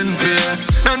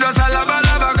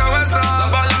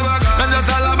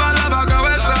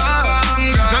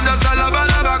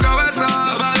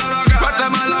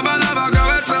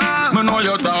 Me know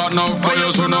you thought now, but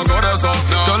you shouldn't go there, so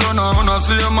tell you now, when I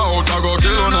see him out, I go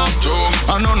kill you now.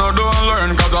 I know no don't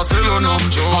learn, cause I still you know.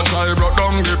 I try broke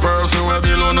down the person we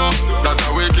below now. That's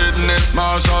a wickedness.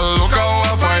 Marshall, look how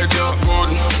I fight you. Good.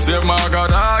 Save my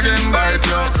God, I can bite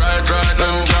you. Right,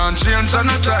 them can't change and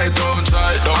I try to.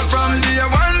 And from day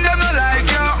one, them not like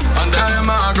you. And them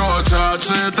I go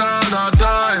church it all the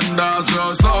time. That's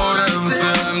just how them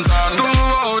stand. Do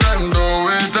how them do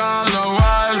it all the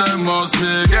while. Them must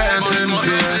be getting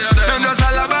tear. Them just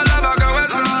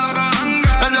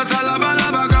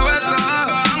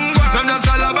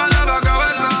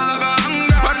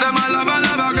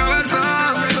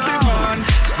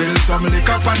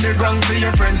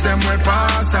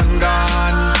and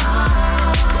gone.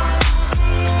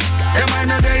 Them I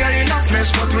know they are in a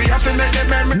flesh, but we have to make the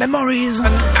memories.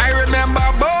 I remember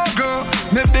Bogo,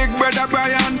 my big brother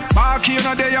Brian. Mark, you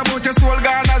know they about your soul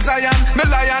gone as Zion. Me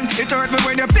lion, it hurt me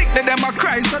when you pick them a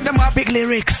cry, so them a big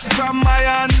lyrics from my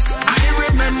hands. I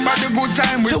remember the good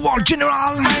time with the World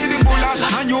General, the bullet,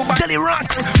 and you back Telly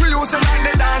Rocks. We used to like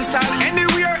the dance hall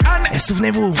anywhere and. Et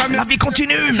souvenez-vous, la vie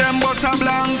continue. Them boss a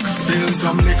blank, spill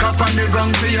some liquor on the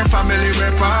ground for your family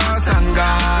we pass and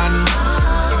gone.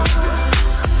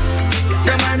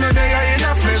 Them I know they are in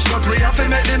a flesh, but we have to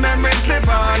make the memories live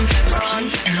on.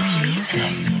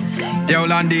 Yo,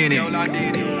 Landini.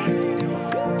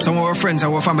 Some of our friends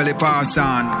and our family pass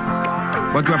on,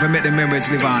 but we have to make the memories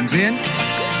live on, see?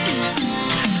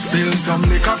 Spill some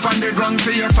liquor on the ground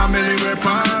for your family we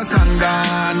pass and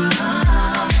gone.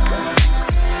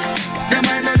 Them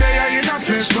I know they are in a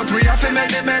flesh, but we have to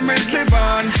make the memories live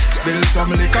on. Spill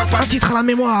some liquor on. Un titre à la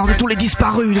mémoire de tous les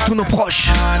disparus, de tous nos proches.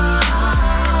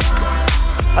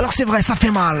 Alors c'est vrai, ça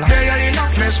fait mal.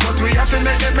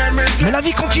 Mais la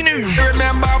vie continue.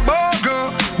 Remember Bogo,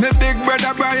 my big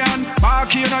brother Brian.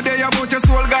 Mark, you know they about your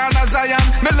soul gone as Zion.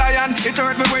 Me lion, it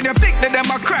hurt me when you pick them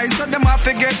a cry, so them have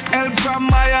to get help from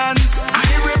my hands. I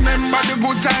remember the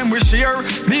good time we share.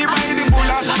 Me by the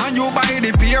bullet and you by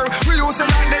the pier. We used to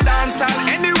like the dance hall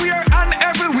anywhere and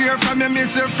everywhere. From your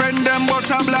miss your friend them bust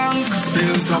a blank.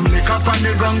 Spill some liquor on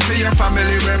the ground for your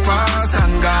family we pass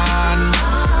and gone.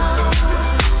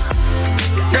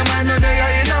 Them I know they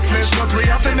are in a flesh, but we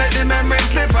have to make the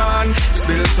memories live on.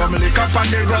 Spill some liquor on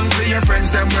the ground for your friends,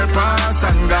 them we pass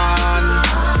and gone.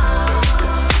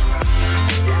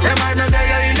 Them I know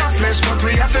they are in a flesh, but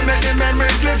we have to make the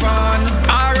memories live on.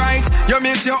 Alright, you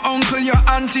miss your uncle, your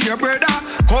auntie, your brother.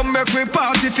 Come back we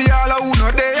party for all who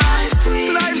know they are.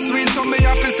 Life sweet, so me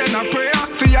have to send a prayer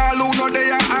for all who know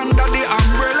they are under the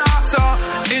umbrella. So,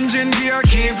 engine gear,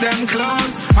 keep them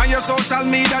close. On your social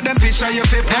media, them picture you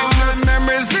fit post. And the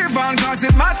memories live on, cause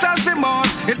it matters the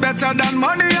most. It's better than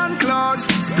money and clothes.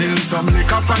 Spill some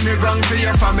liquor on the ground for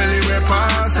your family we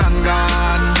pass and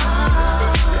gone.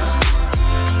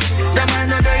 Them I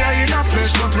know they are in a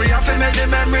flesh, but we have to make the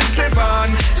memories live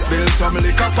on. Spill some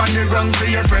liquor on the ground for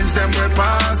your friends, them we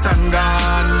pass and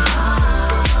gone.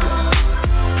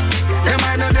 Them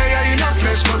I know they are in a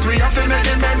flesh, but we have to make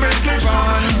the memories live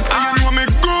on. I know me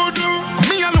good,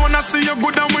 me alone I see you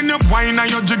good, and when you whine and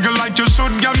you jiggle like you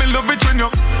should, girl me love it when you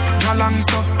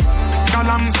galance up,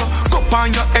 cup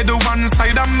on your head one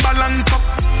side and balance up,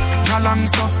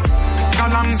 galance up.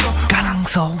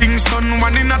 Kingston,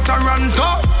 one in a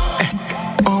Toronto.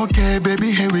 Okay,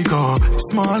 baby, here we go.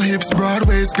 Small hips, broad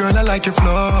waist, girl, I like your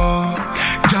flow.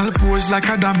 Girl pose like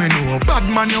a domino. Bad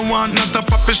man, you want not a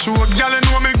puppy show. Girl, you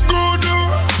know me good.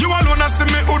 You alone, I see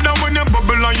me good, and when you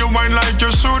bubble and you whine like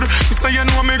you should. You say you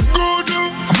know me good.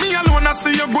 Me alone, I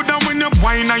see you good, and when you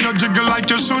whine and you jiggle like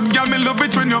you should. Girl, me love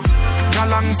it when you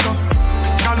galance up,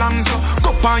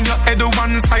 cup on your head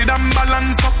one side and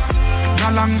balance up,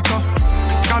 galance up.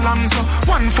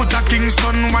 One foot at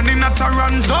Kingston, one in a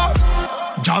Toronto.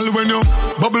 Girl, when you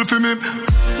bubble for me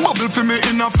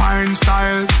in a fine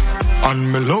style.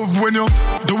 And me love when you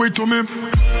do it to me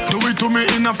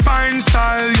in a fine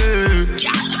style, yeah.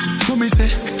 So me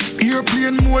say,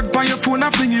 airplane mode by your phone,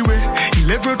 I fling you away.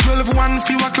 11, 12, 1,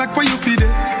 few o'clock where you feed it.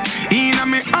 In a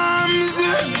me arms,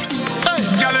 hey.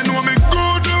 Girl, you know me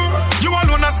good. You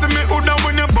alone, I see me good, and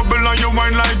when you bubble and you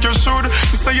whine like you should.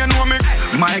 You say you know me.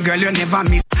 My girl, you never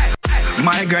miss.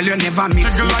 My girl, you never miss.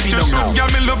 Jiggle like you should, girl,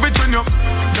 me love it when you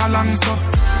galance up,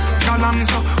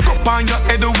 cup on your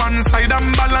head one side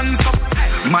and balance up.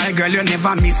 My girl, you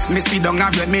never miss. Me see down a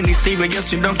reminisce where you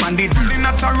sit down on the in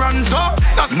a Toronto.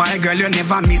 My girl, you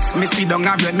never miss. Me see down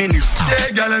a reminisce.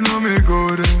 Hey, girl, you know me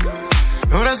good.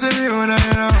 Ahora se me ora,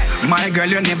 my girl,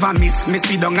 you never miss. Me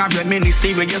see down a reminisce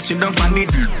where you sit down on the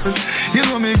you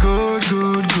know me good.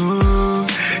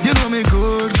 You know me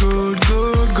good.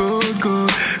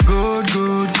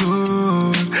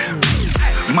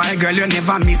 My girl, you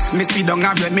never miss. Me see down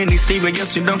a reminisce where you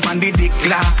sit down on the dick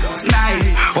glass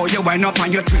night. Oh, you wind up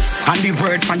on your twist and the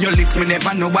word from your lips. Me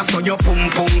never know what's on your pum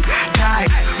tight.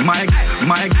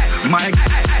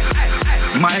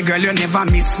 My girl, you never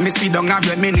miss. Me see down a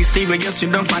reminisce where you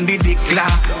sit down on the dick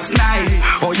glass night.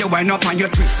 Oh, you wind up on your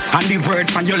twist and the word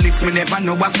from your lips. Me never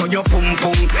know what's on your pum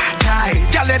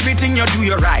tight. Girl, everything you do,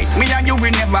 you right. Me and you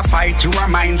will never fight. You are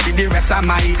mine for the rest of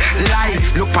my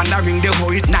life. Look on the ring, the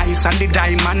hoe it nice and the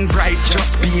diamond bright.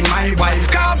 Just be my wife.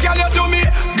 Cause girl, you do me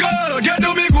good. You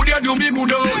do me good, you do me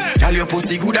good. Oh. Girl, your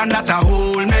pussy good and that a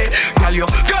hold me. Girl, you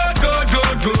good.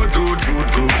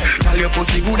 Girl, your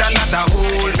pussy good and that a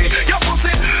hold me. Your pussy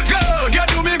good, you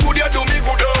do me good, you do me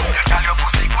good. Oh.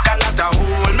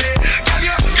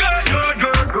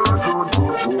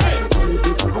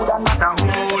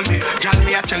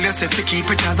 say fi keep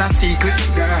it as a secret,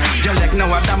 girl. You like no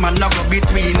other man no go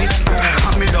between it, girl.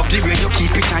 And me love the way you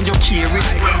keep it and you carry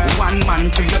it. One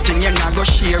man to your thing, you not go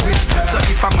share it. So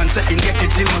if a man say he get it,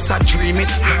 he must a dream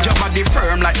it. Your body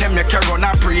firm like them, make you run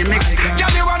a premix. Girl,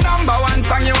 you a number one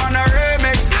song, you want a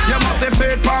remix. You must say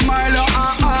Faith Pamela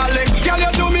and Alex. Girl,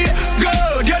 you do me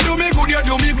good, you do me good, you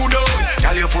do me good.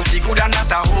 Girl, your pussy good and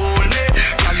not a hole me.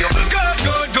 Girl, you good.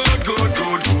 Girl,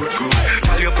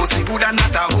 your pussy good and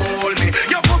not a hole me.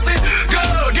 Your pussy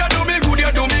good, you do me good,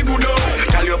 you do me good.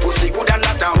 Girl, your pussy good and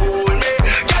not a hole me.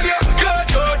 Girl, you good.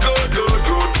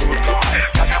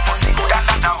 Girl, your pussy good and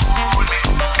not a hole me.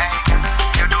 Hey,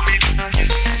 you do me good.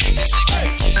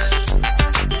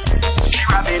 See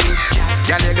Robin,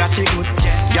 girl, you got it good.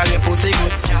 Girl, your pussy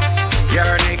good.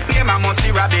 Your nickname I must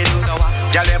see Robin.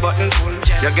 Girl, your button full,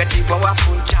 you get it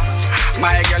powerful.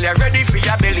 My girl, you ready for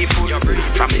your belly full.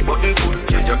 From the button full,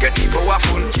 you get it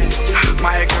powerful.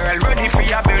 My girl, ready for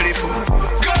your belly full.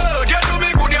 Good, you do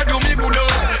me good, you do me good.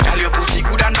 Girl, your pussy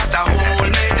good and not a hole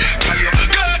me. Girl, you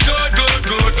good.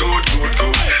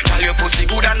 Girl, your pussy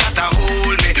good and not a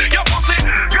hole me. Your pussy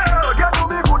good, you do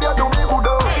me good, you do me good.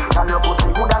 Girl, your pussy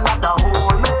good and not a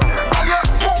hole me.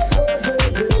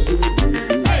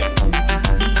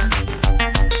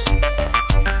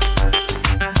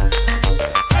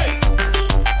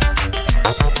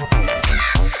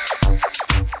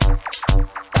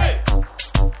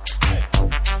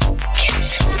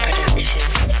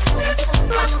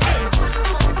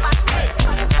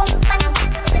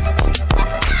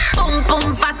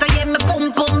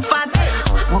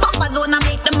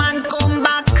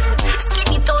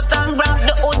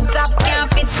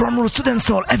 From Roots to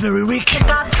Dancehall every week.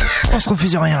 On se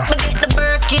refuse rien.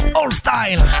 All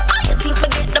style.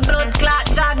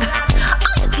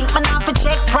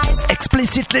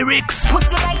 Explicit lyrics.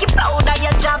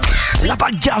 La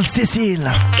bagarre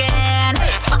Cécile.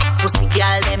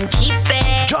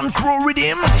 John Crow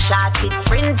Rhythm.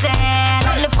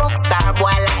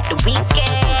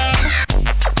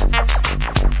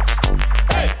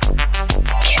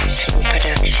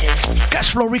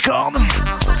 Cashflow Record.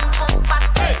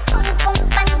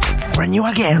 Brand new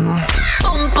again.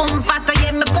 Boom boom fat,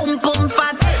 yeah me boom boom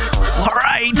fat.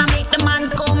 Alright. Now make the man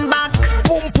come back.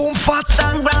 Boom boom fat.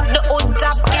 And grab the hood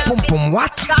top. Boom boom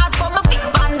what? Cause for my feet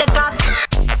on the cock.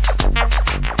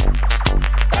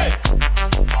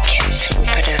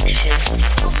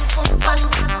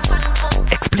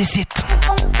 Explicit.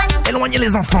 Éloignez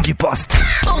les enfants du poste.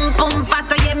 Boom boom fat,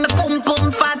 yeah me boom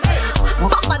boom fat.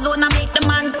 Papa zone make the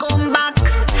man come back.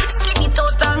 Skin it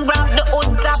out and grab the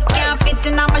hood top. Can't fit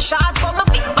in my shots for my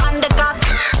feet on the cock.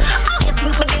 How you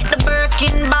think me get the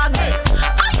Birkin bag?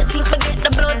 How you think me get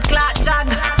the blood clot jag?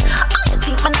 How you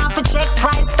think me not for check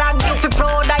price tag? You feel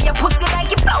proud of your pussy like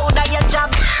you proud of your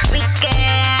job.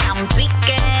 Tweaking, I'm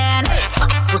tweaking.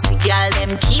 Fat pussy girl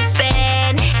them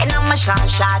keeping. And I'm a shot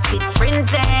it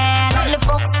printing. Only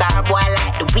folk star boy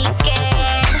like the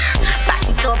weekend. Back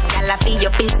it up, girl, I feel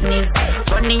your business.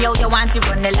 Running how you want to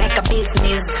run it like a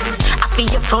business. I feel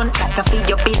your front, that I feel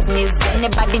your business.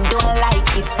 Anybody don't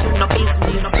like it, you no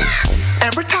business.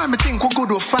 Every time I think we're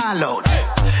good, we'll fall out.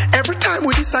 Every time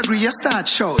we disagree, you start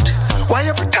shout. Why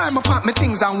every time I pack my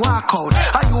things and walk out?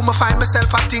 I you me find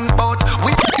myself I think about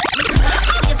we.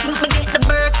 How you think me get the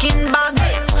Birkin bag?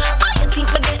 How you think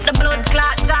me get the blood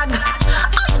clot jag?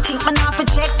 How you think me not for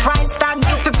check price tag?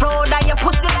 You feel proud of your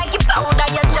pussy like you proud of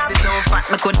your job. Pussy so fat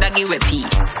me coulda give a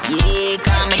piece. Yeah,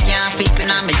 cause me can't fit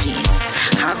in on my jeans.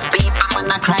 Have people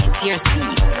man I cry tears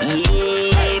sweet.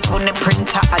 Yeah, put the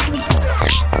printer I do it.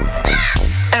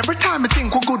 Every time I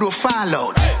think we're good, we'll fall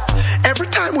out. Every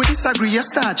time we disagree, you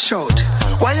start shout.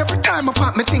 Why every time I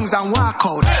pack my things and walk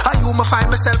out? I you me find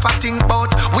myself I think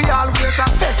about. We always a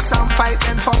vex and fight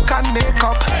and fuck and make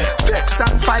up. Vex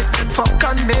and fight and fuck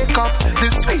and make up.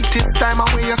 The sweetest time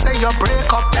when you say you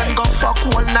break up, then go fuck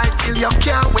all night till you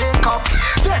can't wake up.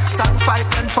 Vex and fight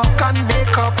and fuck and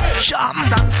make up.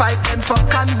 Shams and fight and fuck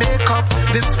and make up.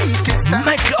 The sweetest time.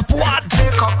 Make up what?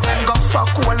 Make up then go fuck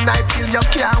all night till you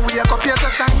can't wake up. You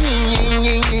just a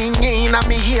in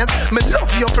me ears. Me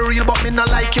love you for real, but me not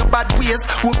like your bad ways.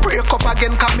 We break up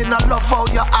again, cause me not love how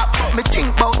you act. But me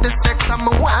think about the sex and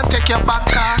me want take you back.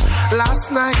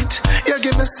 Last night, you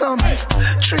give me some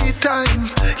 3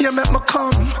 times, you make me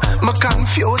come. Me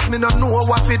confused, me not know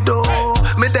what to do.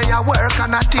 Me day at work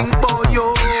and I think about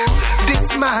you.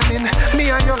 This morning, me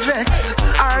and your vex.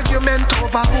 Argument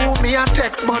over who me a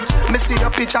text. But me see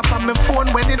your picture on my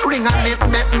phone when it ring and it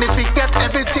make me forget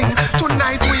everything.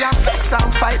 Tonight we are vex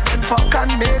and fight and fuck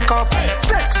and make up.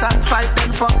 Vex and fight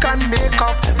and fuck and make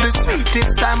up. The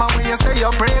sweetest time when you say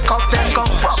you break up, then go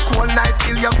fuck all night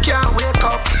till you can't wake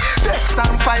up. Vex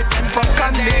and fight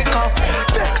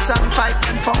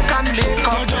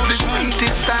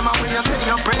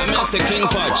King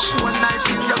Punch. One night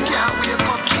in your car, we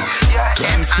come.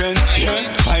 Can't spend,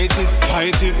 fight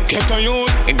it. Get on you.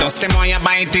 It does them on your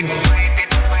bite it.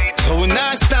 So we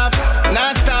not stop,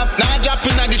 not drop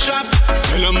in the trap.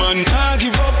 Tell a man, nah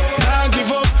give up.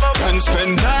 Can't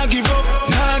spend, nah give up.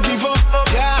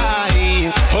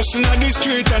 Yeah. Hustle on the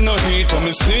street and no heat. I'm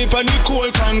sleep on the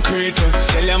cold concrete.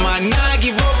 Tell a man, nah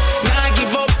give up.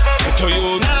 Get on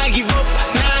you. Nah give up.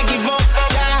 Yeah.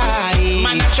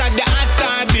 Man, I tried the hot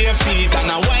tar bare feet and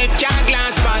a white car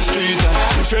glass pan street.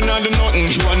 If you're not do nothing,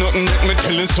 you want nothing. Make me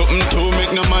tell you something to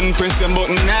make no man press your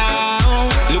button. Now,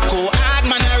 look how hard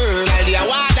man a roll. All the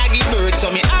water give birth,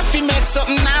 so me have to make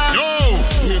something now. Yo,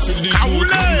 if it the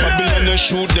youth, Babylon no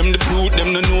shoot them, the brute,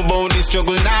 them no know about the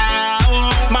struggle now.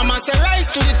 Mama say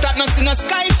rise to the top, no see no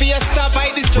sky for your stuff.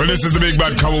 I this. Well, this is the big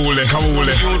bad Kawule.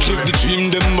 You live the dream,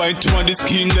 them bite to the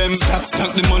scheme, them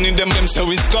stack the money, them so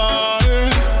we score.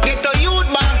 Get a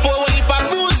youth back, poor whip a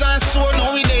bruise and sore.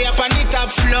 Now we there up on the top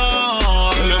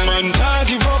floor. Tell a man, nah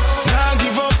give up.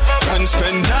 Can't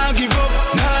spend, nah give up.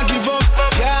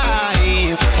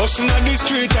 Yeah. Hustle on the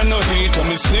street and no heat.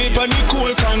 I'm sleep on the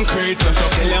cold concrete.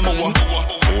 Tell them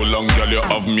how long, girl, you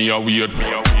have me a wait.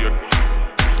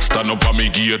 Stand up on me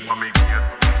gate.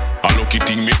 A lucky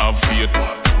thing me have faith.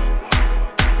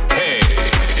 Hey.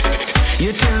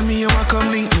 You tell me you want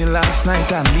come meet me last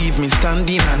night and leave me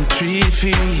standing on 3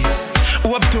 feet.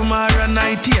 Up tomorrow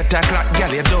night, 8 o'clock,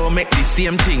 girl, you don't make the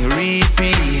same thing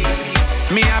repeat.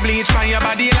 Me a bleach for your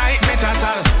body like better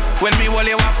salt. When me wall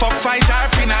you a fuck fight or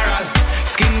funeral.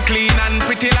 Skin clean and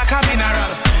pretty like a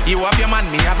mineral. You have your man,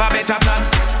 me have a better plan.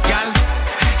 Girl,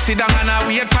 sit down and I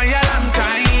wait for your long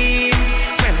time.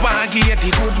 Well, get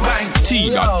the good wine.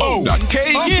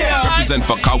 T.O.K. Yeah, represent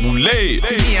for Kawule.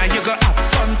 For me and you go have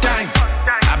fun time.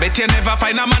 I bet you never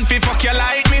find a man fi fuck you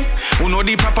like me. Who know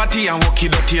the property and walk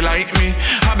it dirty like me.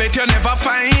 I bet you never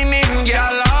find him,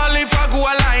 girl, all if I go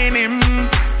align him.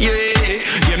 Yeah,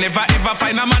 you never ever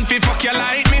find a man fi fuck you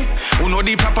like me. Who know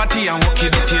the property and walk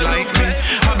it dirty like me.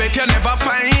 I bet you never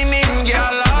find him,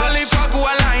 girl, all if I go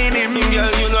align him.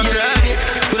 Girl, you know granny,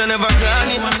 you know never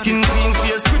granny. Skin clean,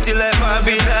 face pretty like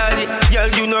Barbie daddy. Girl,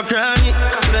 you know cranny,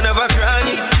 you know never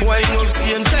granny. Wine up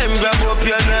same time, grab up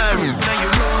your name. Now you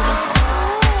over.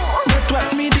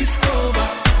 What me discover,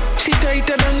 she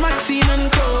tighter than Maxine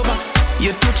and Clover.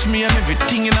 You touch me and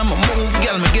everything in my move,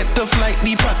 girl, me get tough like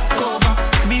the pot cover.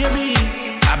 Baby,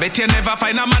 I bet you never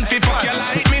find a man fi fuck you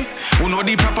like me. Who know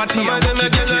the property and walk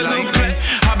it dirty like me.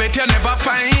 I bet you never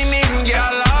find him,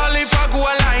 girl, all if I go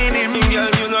align him. Girl,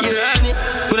 you know granny,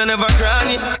 you know never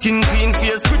granny. Skin clean,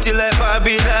 face pretty like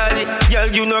Barbie daddy.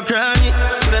 Girl, you know granny,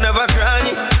 you know never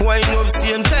granny. Wine up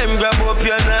same time, grab up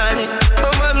your nanny.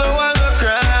 Mama no want no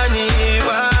granny.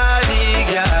 Body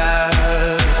girl,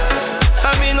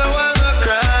 I mean no one no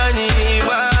cranny.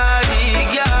 Body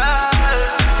girl,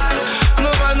 no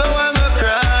man no one no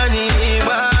cranny.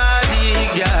 Body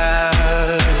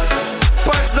girl,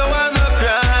 watch no one no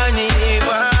cranny.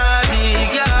 Body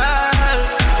girl,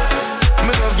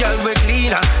 me love girl we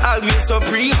cleaner, always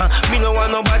supreme. Me no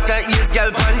want no butter ears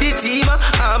girl pon the team.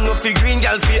 I'm no fi green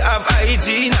girl fi have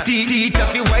hygiene. Teeth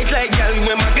fi white like girl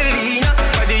me Magdalena.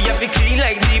 You fi clean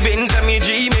like the Benz and me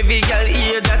dream. Every girl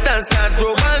hear that and start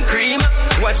rub and cream.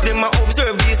 Watch them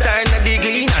observe the star and the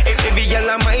gleaner. Every girl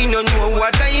a mine don't know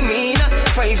what I mean.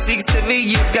 5, 6, 7,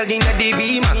 8 girl in the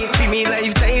beamer. Fi me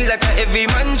lifestyle like a every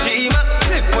man dream.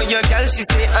 Flip on your girl she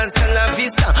say hasta la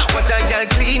vista. What a girl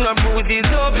clean no bruises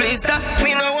no blister.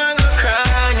 Me no want no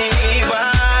cranny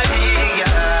body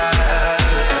girl.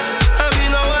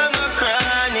 Me no want no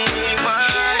cranny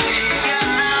body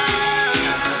girl.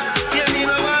 Yeah, me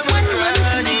no want no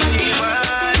cranny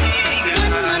body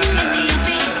girl.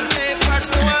 Hey, watch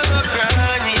no want no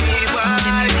cranny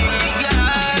body girl.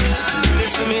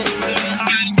 Listen me.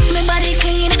 My body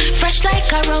clean, fresh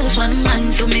like a rose. One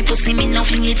man, so me pussy me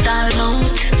nothing it's all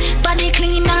about. Body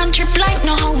clean and drip like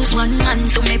no house. One man,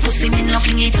 so me pussy me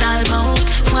nothing it's all about.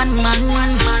 One man,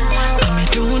 and me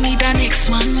don't need the next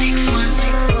one.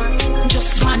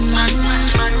 Just one man,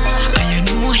 and you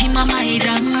know him a my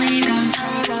damn.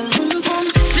 Boom boom,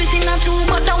 split in a two,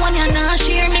 but the one you not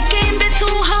share. Me came the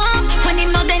two half when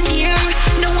him not then near.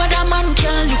 No other man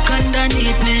can look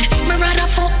underneath me. Me rather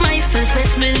fuck myself,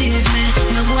 best believe me.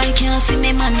 No boy can't see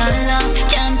me man a laugh.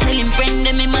 Can't tell him friend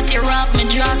them me ma tear off me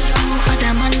dress. No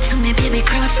other man to me baby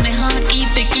cross me heart.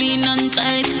 Keep it clean and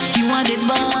tight. You are the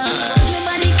boss.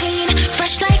 My body clean,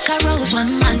 fresh like a rose.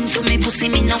 One man so me pussy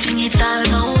me nothing it's all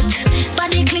about.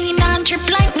 Body clean and drip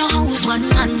like no house. One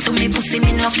man so me pussy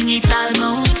me nothing it's all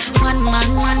about. One man,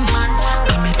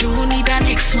 and me don't need the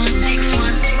next one.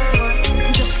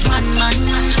 Just one man,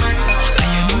 and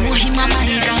you know him a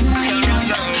my damn.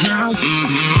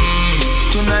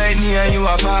 Tonight near you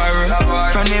a bar.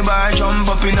 From the bar jump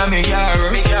up in a me car.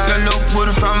 You look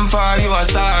good from far, you a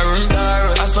star.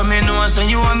 I saw me know so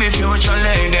you want me future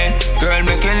lady. Girl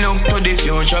make it look to the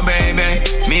future baby.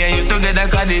 Me and you together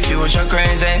cause the future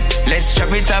crazy. Let's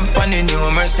chop it up on the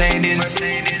new Mercedes.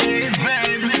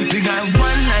 We got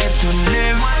one life to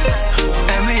live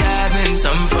and we having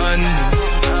some fun.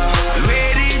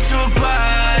 Ready to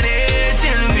party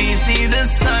till we see the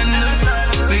sun.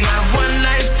 We got one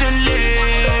life to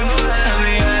live and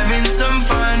we having some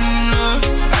fun.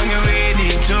 Are you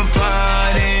ready to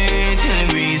party till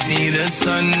we see the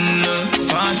sun?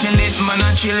 Party lit man,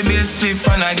 I chill bill stiff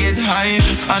and I get high.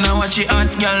 And I watch it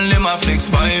hot girl, them a flex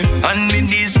by. And with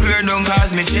these square don't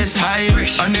cause me chest high.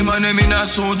 And the man them in a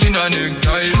suit in a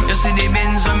necktie. You see the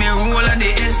Benz on me roll and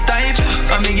the S-type.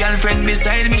 And my girlfriend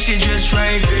beside me, she just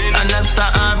right. And lobster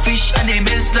and fish are the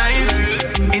best life.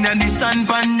 In the sun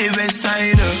pan the west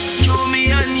side. You,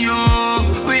 me and you,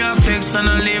 we are flex and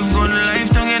I live good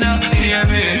life together. Yeah,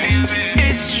 baby,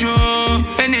 it's true.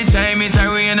 Anytime it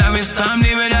a rain and we storm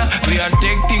the weather, we are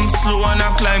take things slow and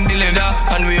I climb the ladder.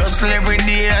 And we hustle every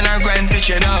day and I grind to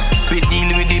cheddar. We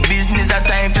deal with the business at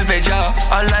time for pleasure.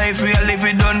 Our life we live,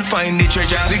 we don't find the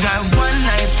treasure. We got one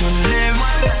life to live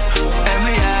and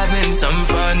we having some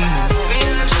fun.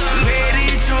 Ready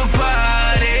to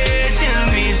party till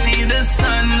we see the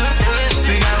sun.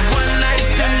 We got one life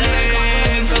to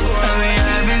live and we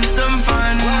having some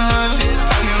fun.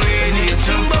 Are you ready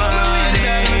to party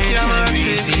till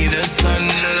we see the sun?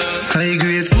 High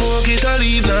grade smoke it or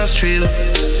leave nostril.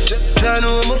 I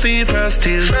know my feet frost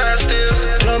still.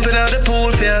 Jumping out the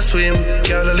pool for a swim.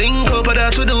 Girl, a link up and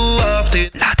that we do often.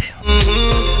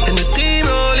 And the team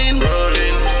rolling.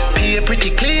 Pay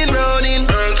pretty clean running.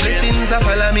 Blessings I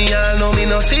follow me, all know me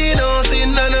no see no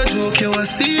sin. And a joke, you a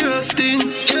serious thing.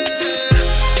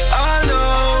 All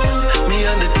know me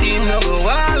and the team no go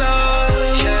all out.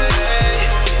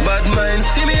 Bad mind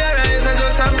see me arise and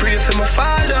just I pray for my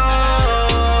father.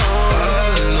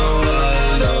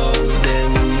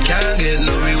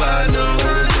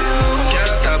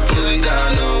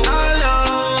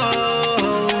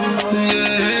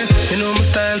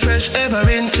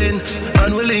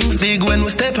 And we links big when we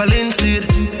step a link street.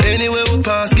 Anywhere we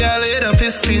pass, girl, head a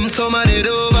fist spin. Somebody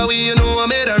over we, you know I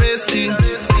made a resting.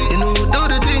 You know, do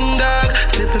the thing, dog.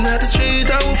 Stepping out the street,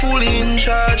 and we fully in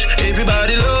charge.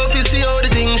 Everybody love, you see how the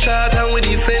thing shot. And we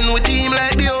defend with team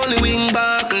like the only wing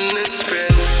back.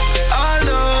 All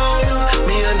know,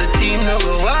 me and the team no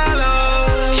go all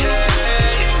out.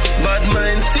 Bad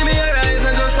mind see me arise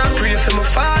and just I pray for my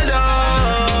father.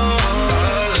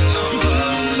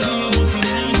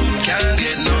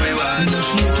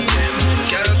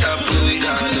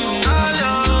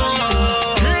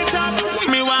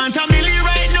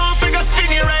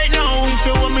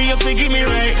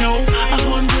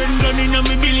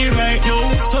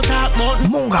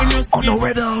 Monga on the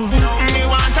rhythm. Me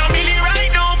want a milli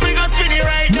right now, figure spin it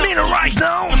right now. Milli right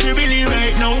now. Milli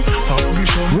right now.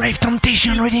 Rave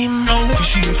Temptation rhythm.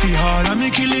 She a fi hard and me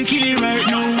kill it right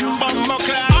now. Bumbo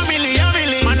clap. A milli.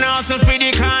 Man hustle for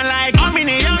the can like a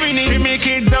mini. For me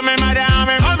kids and me mother and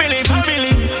me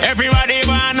family. Everybody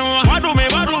wanna know what do me.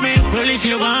 Well if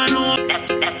you wanna know.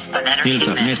 That's banana.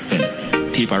 Hilltop, Nespen,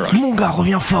 People Rock. Monga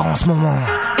revient fort en ce moment.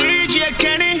 DJ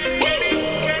Kenny.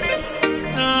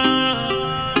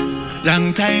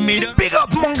 Long time me done. Big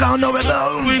up Monga on the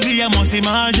rebel. We be a Mossy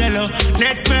Margello.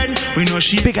 Next man, we know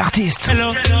she big artist.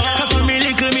 Hello. Cause me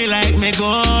little me like me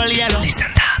gold yellow. Listen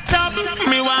that. Top,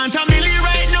 me want a milli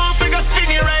right now. Figure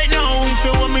spin it right now. If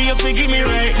you want me, you forgive me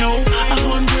right now.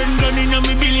 100 gun in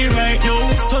me billy right now.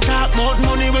 So talk about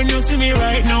money when you see me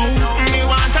right now. Me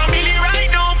want a milli right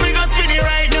now. Figure spin it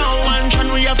right now. One chan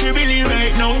we have to billy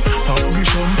right now. Pop me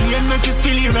champagne make you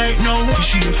spill it right now.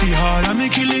 She a fi hard and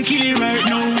me kill it right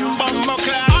now. Bumbo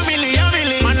clap. A milli.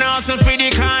 Man hustle for the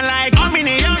can like a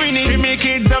mini. For me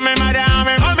kids and me mother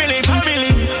and me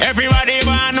family. Everybody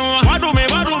wanna know what do me.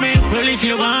 Well if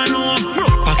you wanna know,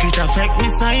 pack it affect me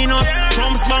sinus.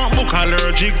 Trump's bank book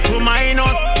allergic to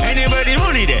minus. Anybody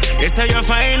money there, they say you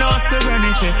find us. The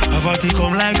granny say, poverty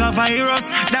come like a virus.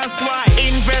 That's why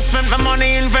investment, my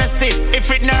money invested. If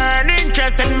it not earn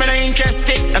interest, then me not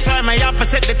interested. That's why my have to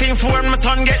set the thing for when my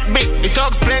son get big. The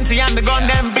talks plenty and the gun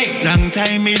them big. Long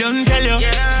time me don't tell you.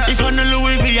 If I know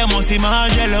Louis V, I must see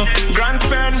Margello. Grand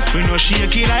spend, we no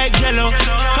shaky like jello.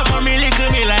 Cover me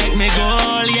little me like me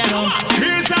gold yellow.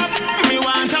 Hilltop, me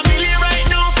want a milli right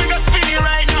now. Figure spin it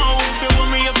right now. If you want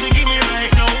me, you have to give me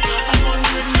right now.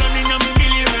 100 gun in me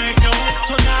milli right now.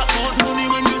 So talk about money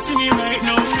when you see me right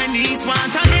now. Friendies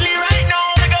want a milli right now.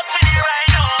 Figure spin it right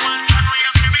now. 100 we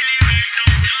have to milli right now.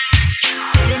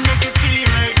 You make it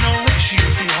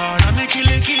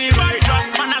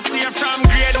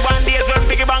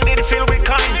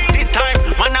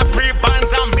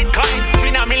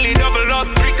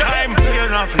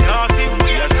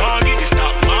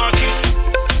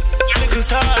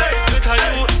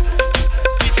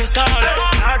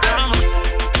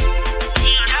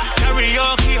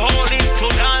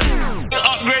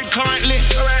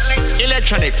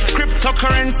electronic,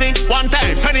 cryptocurrency. One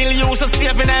time, Fanny used to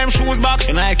save in them shoes box.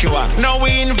 You like you one. Now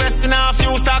we invest in a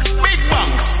few stocks, big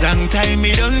banks. Long time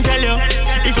me don't tell you.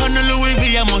 If I know Louis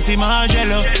V, I must see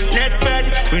Margello. Let's bet,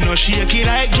 we no shake it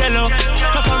like Jello.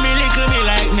 Cause for me little me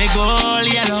like me gold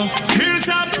yellow.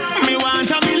 Hilltop, me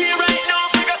want a million right now.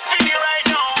 Figure spinny right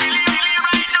now. Really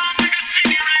right now. Figure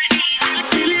spinny right now.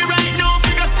 Really right now.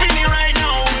 Figure spinny right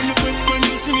now. When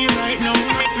you see me right now,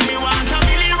 me want a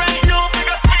million right now.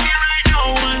 Figure spinny right now.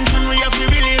 Man, can we have to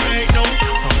really right now?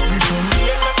 We come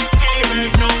here like it's skinny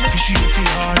right now. She feel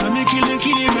hard and me kill it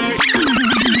right.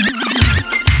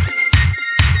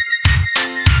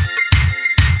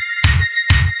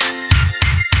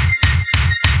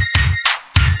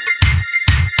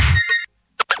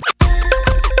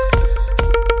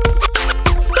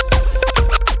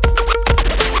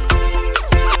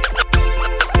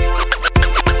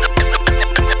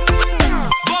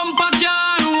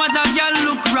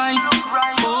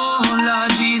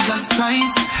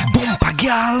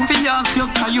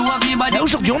 Et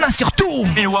aujourd'hui on a surtout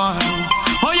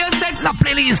la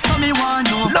playlist,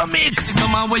 le mix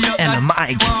et le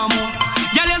mic.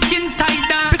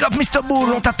 Big up Mr.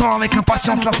 Bull, on t'attend avec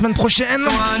impatience la semaine prochaine.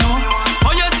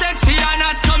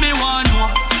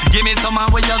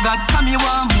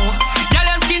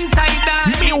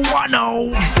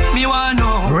 Me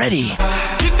wanna ready.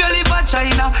 If you live in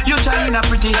China, you China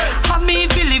pretty. And me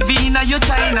if you live in you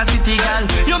China city girl.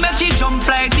 You make it jump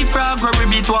like the frog where we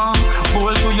beat one.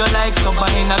 Hold to your like stubborn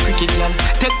in a cricket girl.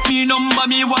 Take me number,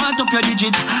 me want up your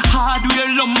digit.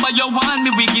 Hardware lumber, you want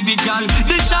me, we give it girl.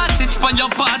 The shot sits on your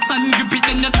parts and grip it.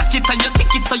 Then you take it and you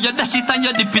take it. So you dash it and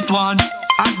you dip it one.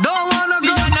 I don't wanna go.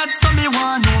 You're not so me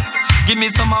want no. Give me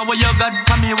some more where you got,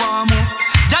 come me want more.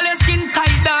 Girl, your skin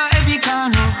tight down every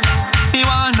corner. Me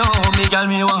want no, me girl,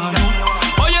 me want no.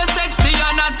 Oh, you sexy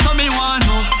or not, so me want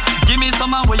no. Give me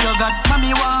some of what you got, come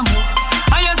me want more.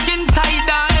 And your skin tight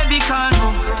down every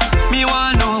corner. Me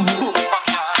want no.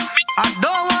 I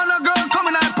don't want a girl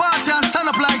coming at a party and stand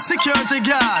up like security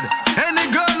guard. Any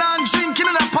girl not drinking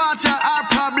in a party, our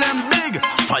problem big.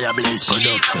 Fireblaze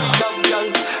production.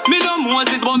 Me no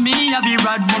Moses, but me have the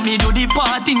rad. But me do the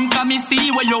party, can me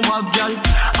see where you have, girl.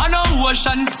 I know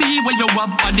ocean see where you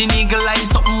have. And the nigga like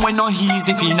something when no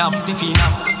easy finap.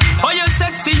 Oh, you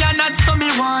sexy and not so me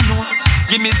want no.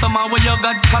 Give me some of what you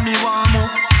got, can me want more.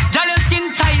 Girl, your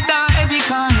skin tight down every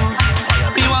corner.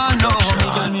 Me want no,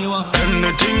 me want.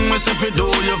 Anything me say fi do,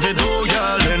 you fi do,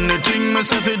 girl. Anything me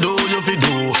say fi do, you fi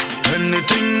do.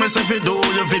 Anything me say fi do,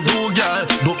 you fi do, girl.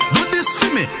 Do this fi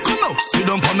me, come now. Sit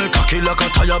down pa me cocky like a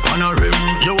tire pan a rim.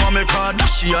 You want me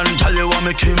Kardashian, tell you want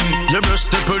me Kim. Your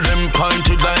breast nipple them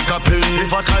pointed like a pin.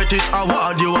 If a tightest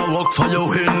award, you a work for your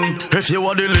win. If you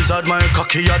are the lizard, my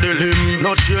cocky a the limb.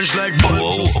 Not change like bulb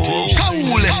to skin.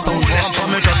 Coolest, pa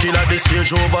me cocky like the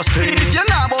stage oversting. If you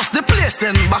not bust the place,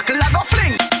 then buckle like a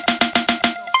fling.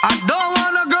 I don't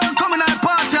want a girl coming at a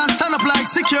party and stand up like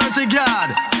security guard.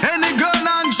 Any girl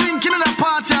not drinking in a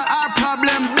party, our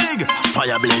problem big.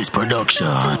 Fireblaze production.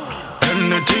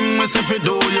 Anything me say fi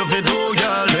do, you fi do,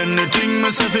 girl. Anything me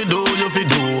say fi do, you fi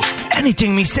do.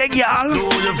 Anything me say, girl. Do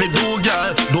you fi do,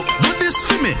 girl. Do this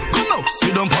fi me, come now.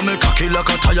 Sit down pa me cocky like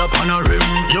a tire pan a rim.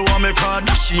 You want me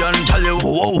Kardashian, tell you.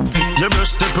 Whoa. Your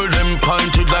breast nipple them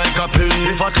pointed like a pin.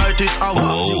 If a tightest a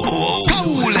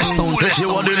if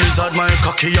you are the lizard, my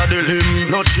cocky a the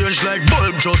limb. Not change like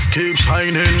bulb, just keep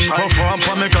shining. Perform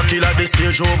pa me cocky like the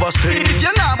stage oversting. If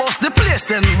you not bust the place,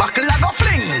 then buckle like a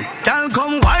fling. Girl,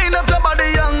 come wind up your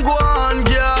body and go on,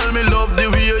 girl. Me love the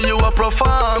way you a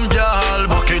perform, girl.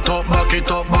 Back it up, back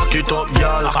it up, back it up,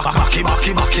 girl. Back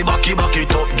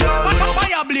it up, girl.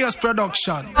 Fireblaze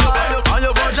production. And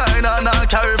your vagina not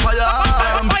carry fire.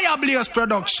 Fireblaze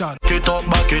production. Back it up,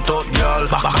 girl.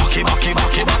 Back it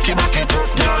up,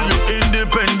 girl. You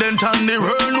independent and the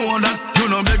world know that. You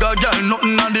no beg a girl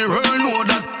nothing and the world know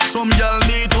that. Some girl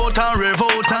need out and rev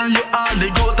out and you hardly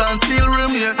go and still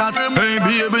remain that. Hey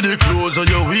baby, the clothes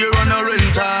you wear on a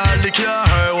rental, the car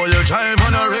while you drive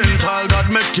on a rental.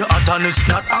 God make you hot and it's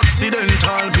not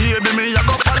accidental. Baby, me I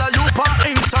go follow you on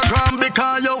Instagram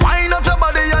because you wind up your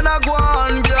body and I go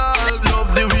on, girl.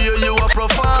 Love the way you a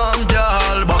perform,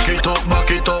 girl. Back it up,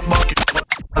 back it up, back it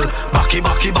up. Back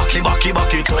it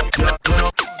up, girl.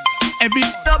 Every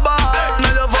bar,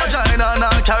 your vagina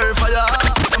not carry fire.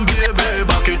 Baby,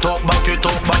 back it up, girl.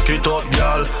 Back it up,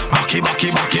 girl.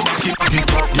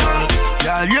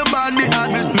 Girl, your body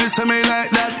hot, me say me like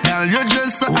that. Girl, your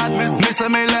dress so hot, me say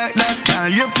me like that. Girl,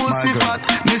 your pussy fat,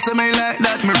 me say me like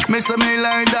that. Me say me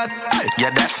like that.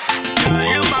 You're deaf.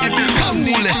 Your body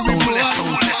coolest.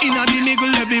 Inna the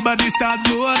middle, everybody start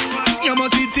blow. You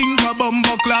must think a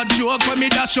bumbo clad joke. When me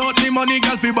dash out the money,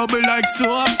 girl fi bubble like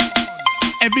soap.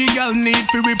 Every girl need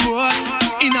fi report.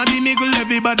 Inna the middle,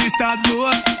 everybody start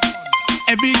blow.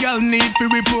 Every girl need fi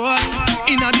report.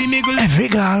 Inna the middle, every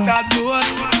girl start blow.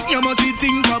 You must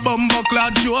think a bumbo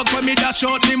clad joke. When me dash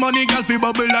out the money, girl fi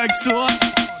bubble like soap.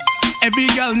 Every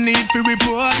girl need to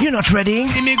report. You're not ready.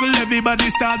 The middle, everybody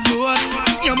start blow.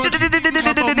 You must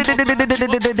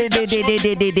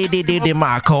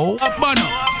Marco.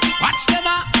 Watch them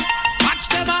up. Watch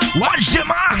them up. Watch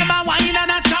them up. Them a wine and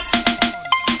a chops.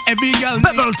 Every girl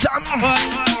bubble time.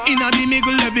 Inna the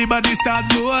middle, everybody start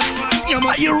blow.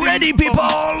 Are you ready, people?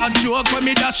 A joke when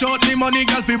me dash out the money,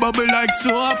 girl fi bubble like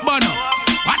soap.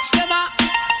 Watch them up.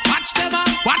 Watch them up.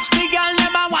 Watch the girl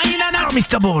them a wine and a. Alors,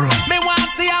 Mr. Ball.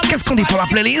 Qu'est-ce qu'on dit pour la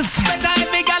playlist?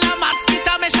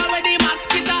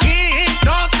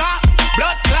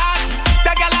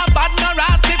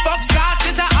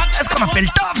 Est-ce qu'on a fait le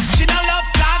top?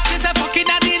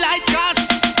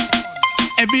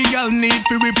 Every girl need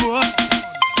to report.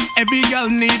 Every girl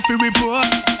need to report.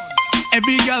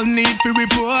 Every girl need to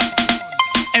report.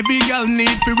 Every girl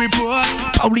need to report.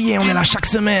 Pas oublier, on est là chaque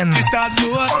semaine.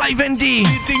 En live ND,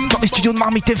 dans les studios de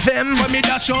Marmite FM,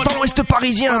 dans l'ouest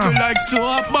parisien.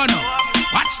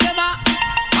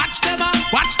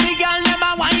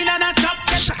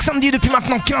 Chaque samedi depuis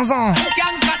maintenant 15 ans.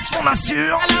 On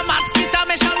assure.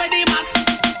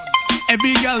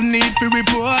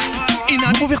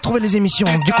 Vous pouvez retrouver les émissions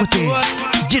du côté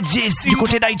Digis, du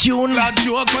côté d'iTunes,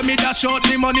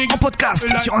 en podcast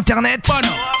sur internet.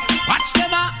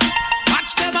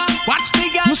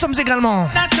 Nous sommes également,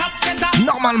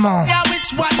 normalement,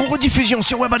 en rediffusion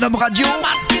sur Webadom Radio.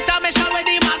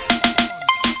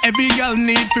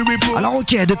 Alors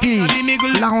ok, depuis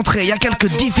la rentrée, il y a quelques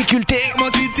difficultés.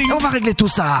 On va régler tout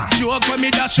ça.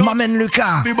 M'amène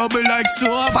Lucas.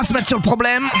 On va se mettre sur le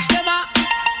problème.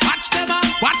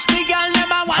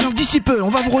 Alors d'ici peu, on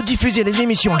va vous rediffuser les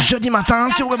émissions le jeudi matin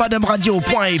sur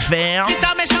webadomradio.fr.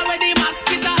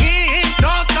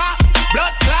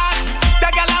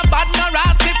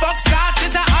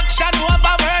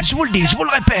 Je vous le dis, je vous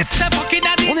le répète.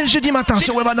 On est le jeudi matin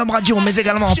sur Webadom Radio, mais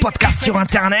également en podcast sur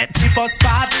internet.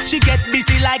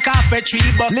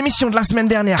 L'émission de la semaine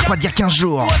dernière, quoi dire 15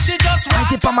 jours, a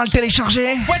été pas mal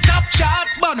téléchargée.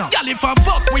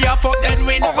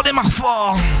 On redémarre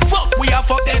fort.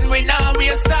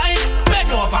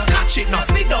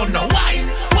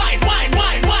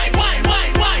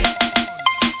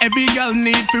 Every girl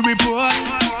need to report.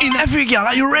 Every girl,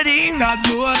 are you ready?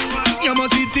 You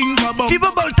must think about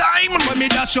Bubble time. When me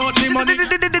dash out the money,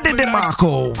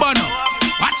 Marco.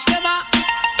 Watch them up.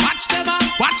 Watch them up.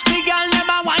 Watch the girl them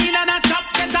a wine and a top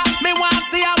setter. Me want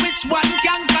see how which one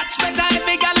can catch better.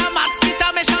 Every girl a mosquito,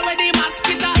 me show with the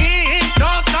mosquito. No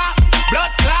stop,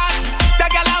 blood clot. The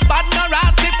girl a bad no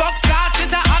ras, the fuck start. She's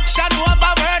a action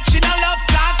over word. She no love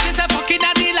talk. She's a fucking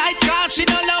a delight car. She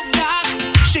no love talk.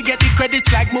 She get the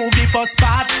credits like movie for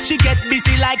spot. She get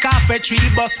busy like half a tree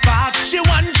bus park. She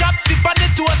one drop tip on the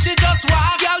toe, she just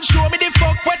walk. Y'all show me the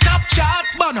fuck with top chart.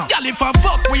 Bono, y'all if a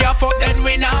fuck we a fuck then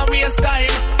we now waste time.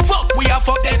 Fuck we a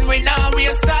fuck then we now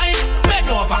waste time. Bend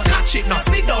over, catch it, no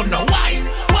sit down, no wine.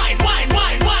 Wine, wine,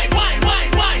 wine, wine, wine,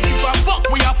 wine, wine. If a fuck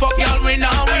we a fuck, y'all we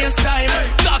now waste time.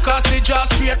 Dark as the jaw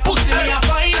straight, pussy me a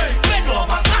fine. Bend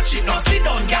over, catch it, no sit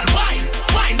down, girl, wine.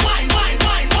 Wine, wine, wine,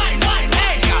 wine, wine, wine.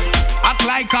 Hey, girl, act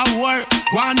like a word,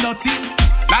 one dirty.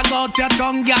 Lag out your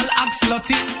tongue, girl, act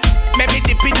slutty. Maybe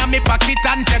dip in me pocket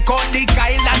and take out the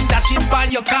Kyle and dash it on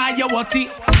your car, you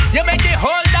watty. You make the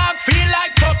whole dog feel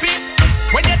like puppy.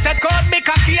 When you take out me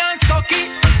cocky and sucky.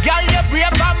 Girl, you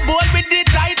brave and bold with the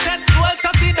tightest hole.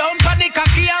 So sit down for the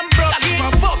cocky and broke. If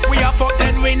a fuck we a fuck,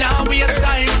 then we now waste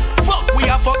time. Fuck we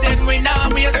a fuck, then we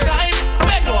now waste time.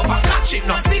 Bend over, catch it,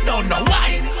 no sit down, no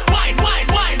wine. Wine,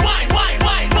 wine, wine, wine, wine,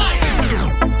 wine, wine.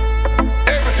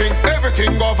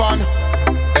 Everything govern.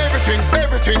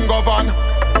 Everything govern.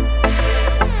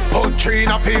 Put tree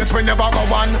in a face, we never go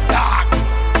one.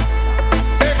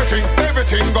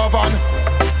 Everything govern.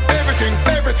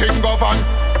 Everything govern.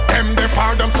 Them the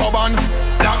part them stubborn.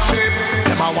 Black sheep,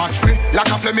 them a watch me like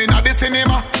a flame inna the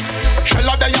cinema. Shell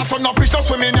of the ass so no fish to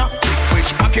swim in ya.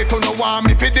 Which pocket to no want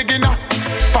me fi dig in ya.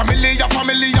 Familiar.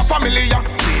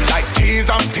 Be like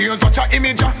Jesus, tears watch a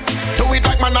image ya. Do it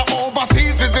like man a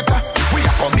overseas visitor. We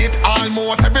a commit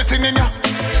almost everything in ya.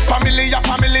 Familiar.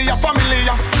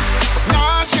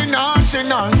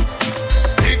 National.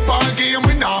 Big ball game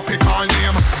we not fi call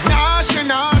name.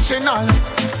 National.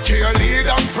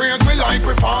 Cheerleaders praise we like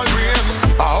we fall rain.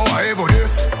 How I ever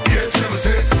this? Yes,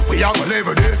 876. We are gonna live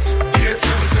with this.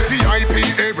 876. VIP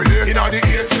every day. You know the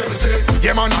 876.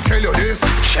 Yeah, man, I tell you this.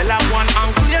 Shell have one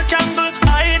angle, you can go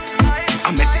height.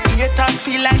 I make the haters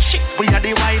feel like shit. We are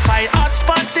the Wi-Fi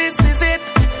hotspot, this is it.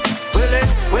 Will it,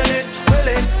 will it, will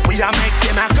it? We are make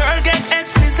them a girl get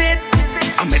explicit.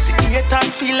 I make the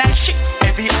haters feel like shit.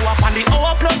 Every hour on the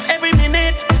hour plus every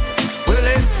minute. Will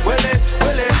it, will it,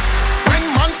 will it? When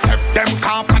man step, them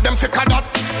calf, them sick of that.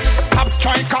 Top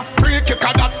striker, free kick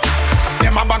of that.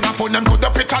 Them a bang a phone, them to the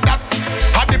pitch of that.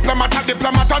 A diplomat, a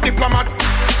diplomat, a diplomat.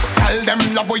 Tell them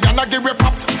love we and a give we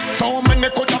props. So many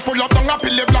coulda pull up down a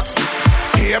pilly blocks.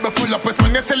 Table full up with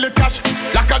money silly cash.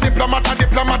 Like a diplomat, a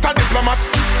diplomat, a diplomat.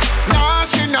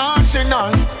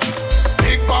 National.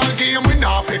 Big ball game, we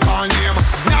not pick our name.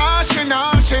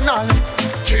 National.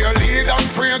 Cheerleaders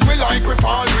praise we like we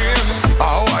fall rain.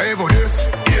 How I ever this?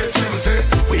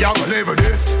 876. We are gonna live with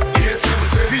this.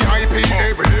 876. VIP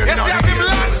every day. Yes, yes,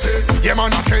 876. Yeah,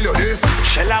 man, I tell you this.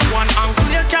 Shell have one angle,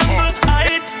 you can go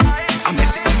height. I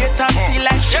make the haters feel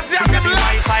like shit. Yes, yes,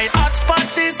 Wi-Fi hotspot,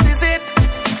 this is it.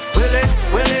 Will it,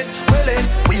 will it, will it?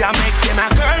 We are make them a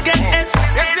girl get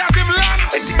explicit. Yes, yes,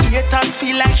 make the haters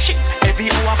feel like shit. Every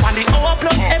hour on the hour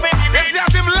plus every minute. Yes, yes,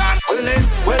 will it,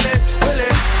 will it, will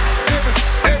it?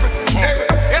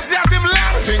 Yes, yes,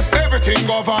 everything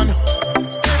go on.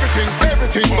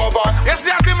 Everything go on. Yes,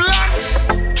 yes,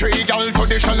 Three gal to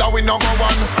the shallow, we no go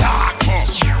on.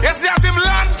 Yes, yes,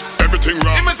 everything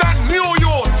wrong. Him is a new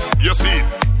youth. You see,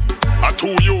 a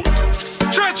 2 youth.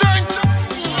 Change.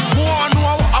 More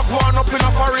know what I go on up in a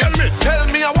foreign. Tell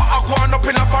me what I go on up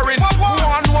in a foreign.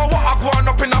 More know what I go on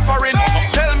up in a foreign.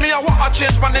 Tell me what I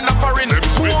change man in a foreign.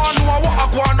 More know what I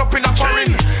go on up in a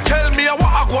foreign. Tell me what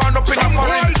I go on up in a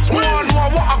foreign. More know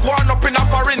what I go on up in a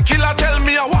foreign. Killer, tell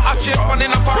me what I change man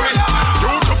in a foreign.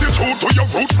 You just you true to your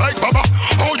roots like Baba.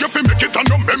 How you feel make it and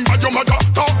remember your mother.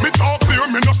 Talk clear,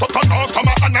 me no stutter no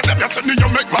stammer. And them you say me you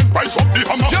make man price up the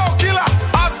hammer. Yo, killer,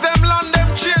 as them land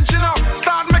them change, you know.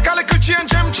 Start make a little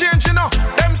change, them change, you know.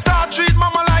 Them start treat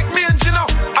mama like me, you know.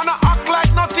 And I act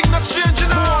like nothing that's strange, you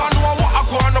know. Who know what I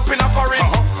go on up in a foreign?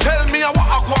 Tell me what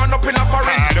I go on up in a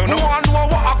foreign. Who know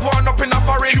what I go on up in a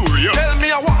foreign? Tell me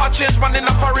what I change man in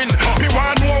a foreign. Me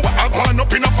want know what I go on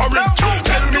up in a foreign.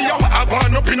 Tell me what I go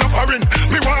on up in a foreign.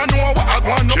 Me want know what I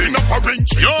go on up in a foreign.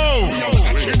 Yo,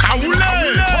 Kawule.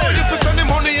 Oh, you fi spend the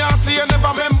money and see you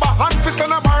never remember. And fi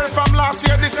send a barrel from last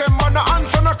year December. No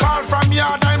answer no call from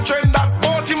yard, I'm trained that.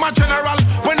 Both in my general,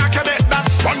 when I cadet that.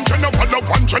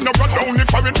 One general, only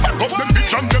foreign. Fuck up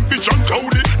them vision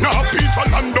cloudy. Now peace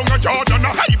and land down a yard and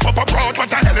a hype up abroad. What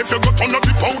the hell if you got on up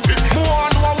the pouty? More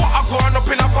know what I go on up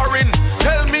in a foreign.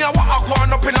 Tell me what I go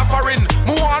on up in a foreign.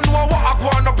 More know what I go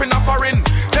on up in a foreign.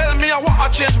 Tell me what I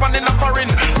change man in a foreign.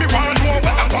 Me want know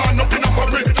what I go on up in a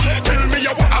foreign. Tell me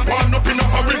what I go on up in a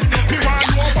foreign. Me want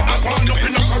know what I go on up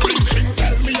in a foreign.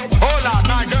 Tell me what. Hold on,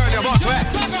 my girl, your boss where?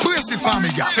 Brace it for me,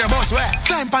 girl. Your boss where?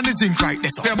 Climb on the zinc right there,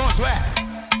 so. Your boss where?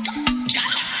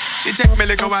 She take me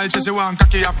like a while, she want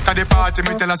cocky after the party.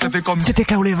 Me tell her if he come. C'était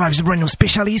Kaole Vibes, brand new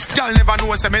specialist. Girl never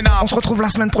know seminar. On se retrouve la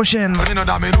semaine prochaine. Me know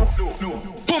that me know.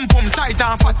 Pum pum tight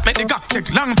and fat, make the cock take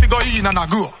long figure in and a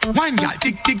grow. Wine girl,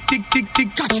 tick tick tick tick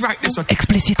tick, catch right this.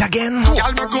 Explicit again.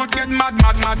 Girl make out get mad,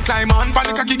 climb on,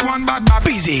 panic a kick one bad.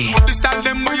 Busy. Understand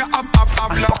them where you up.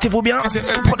 Portez-vous bien.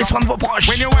 Prenez soin de vos proches.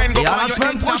 When you wine go et à la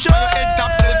semaine prochaine. Head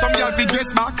tap, tell some girl fi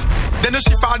dress back. Then you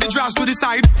shift all the drawers to the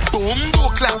side. Boom, go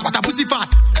clap, what a pussy fat.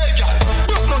 Hey girl,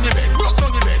 broke down your bed, broke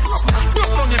down your bed,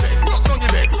 broke down your bed, broke down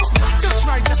your bed. Touch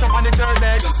right, just up on the third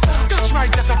leg. Touch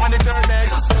right, just up on the third leg.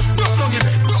 Broke down your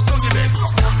bed, broke down your bed,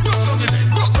 broke down your bed,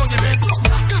 broke down your bed.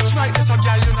 Touch right, just up,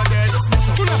 girl, you know dead.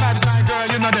 Full of vibes, my girl,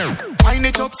 you know dead. Wine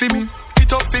it up for me.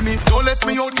 Up for me, don't left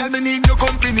me out, girl, me need your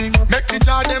company. Make the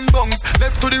jar them bungs,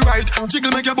 left to the right.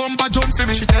 Jiggle make your bumper jump for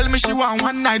me. She tell me she want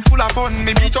one night full of fun.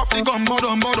 Me beat up the gun,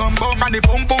 bottom. And the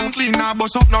pum clean, now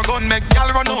bust up no gun. Make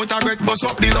girl run out of breath, bust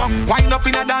up the lung. Wind up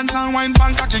in a dance and wine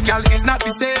pan cocky, girl, it's not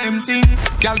the same thing.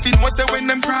 Girl fin must say when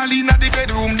them crawl in the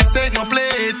bedroom, this ain't no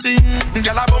plating.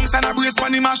 Girl a bounce and a brace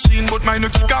on the machine, but mine no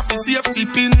kick off the safety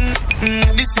pin.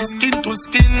 This is skin to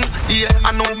skin, yeah,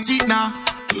 I know teeth now.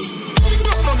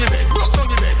 Broke down your bed, broke down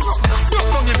your bed, broke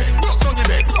down your bed, broke down your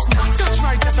bed. Touch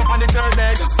right, just up on the third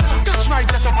leg. Touch right,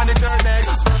 just up on the third leg.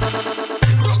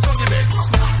 Broke down your bed, broke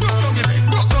down your bed,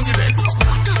 broke down your bed.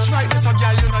 Touch right, just up,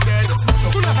 girl, you know dead.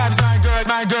 Full of vibes,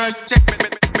 my girl. Check me.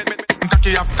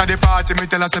 Cocky after the party, me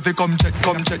tell us if you come check.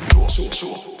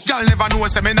 Girl never know,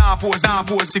 say me nah pose.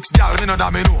 6 girl, me know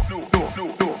that me know.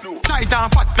 tight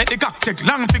and fat, make the cock take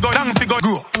long figure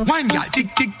grow. Wine girl, tick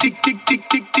tick tick tick tick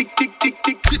tick tick tick tick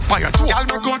tick. Hit by your toe. Girl,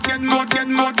 broke out, get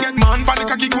man.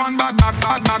 Panic a kick one bad.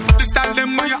 The style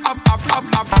them where you up.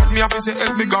 Me have to say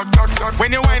help me God.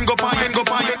 When you wine go pan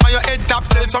your head top,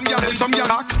 tell some girl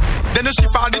rock. Then you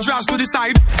shift all the dress to the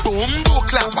side. Boom,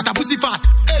 clap, what a pussy fat.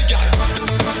 Hey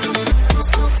girl.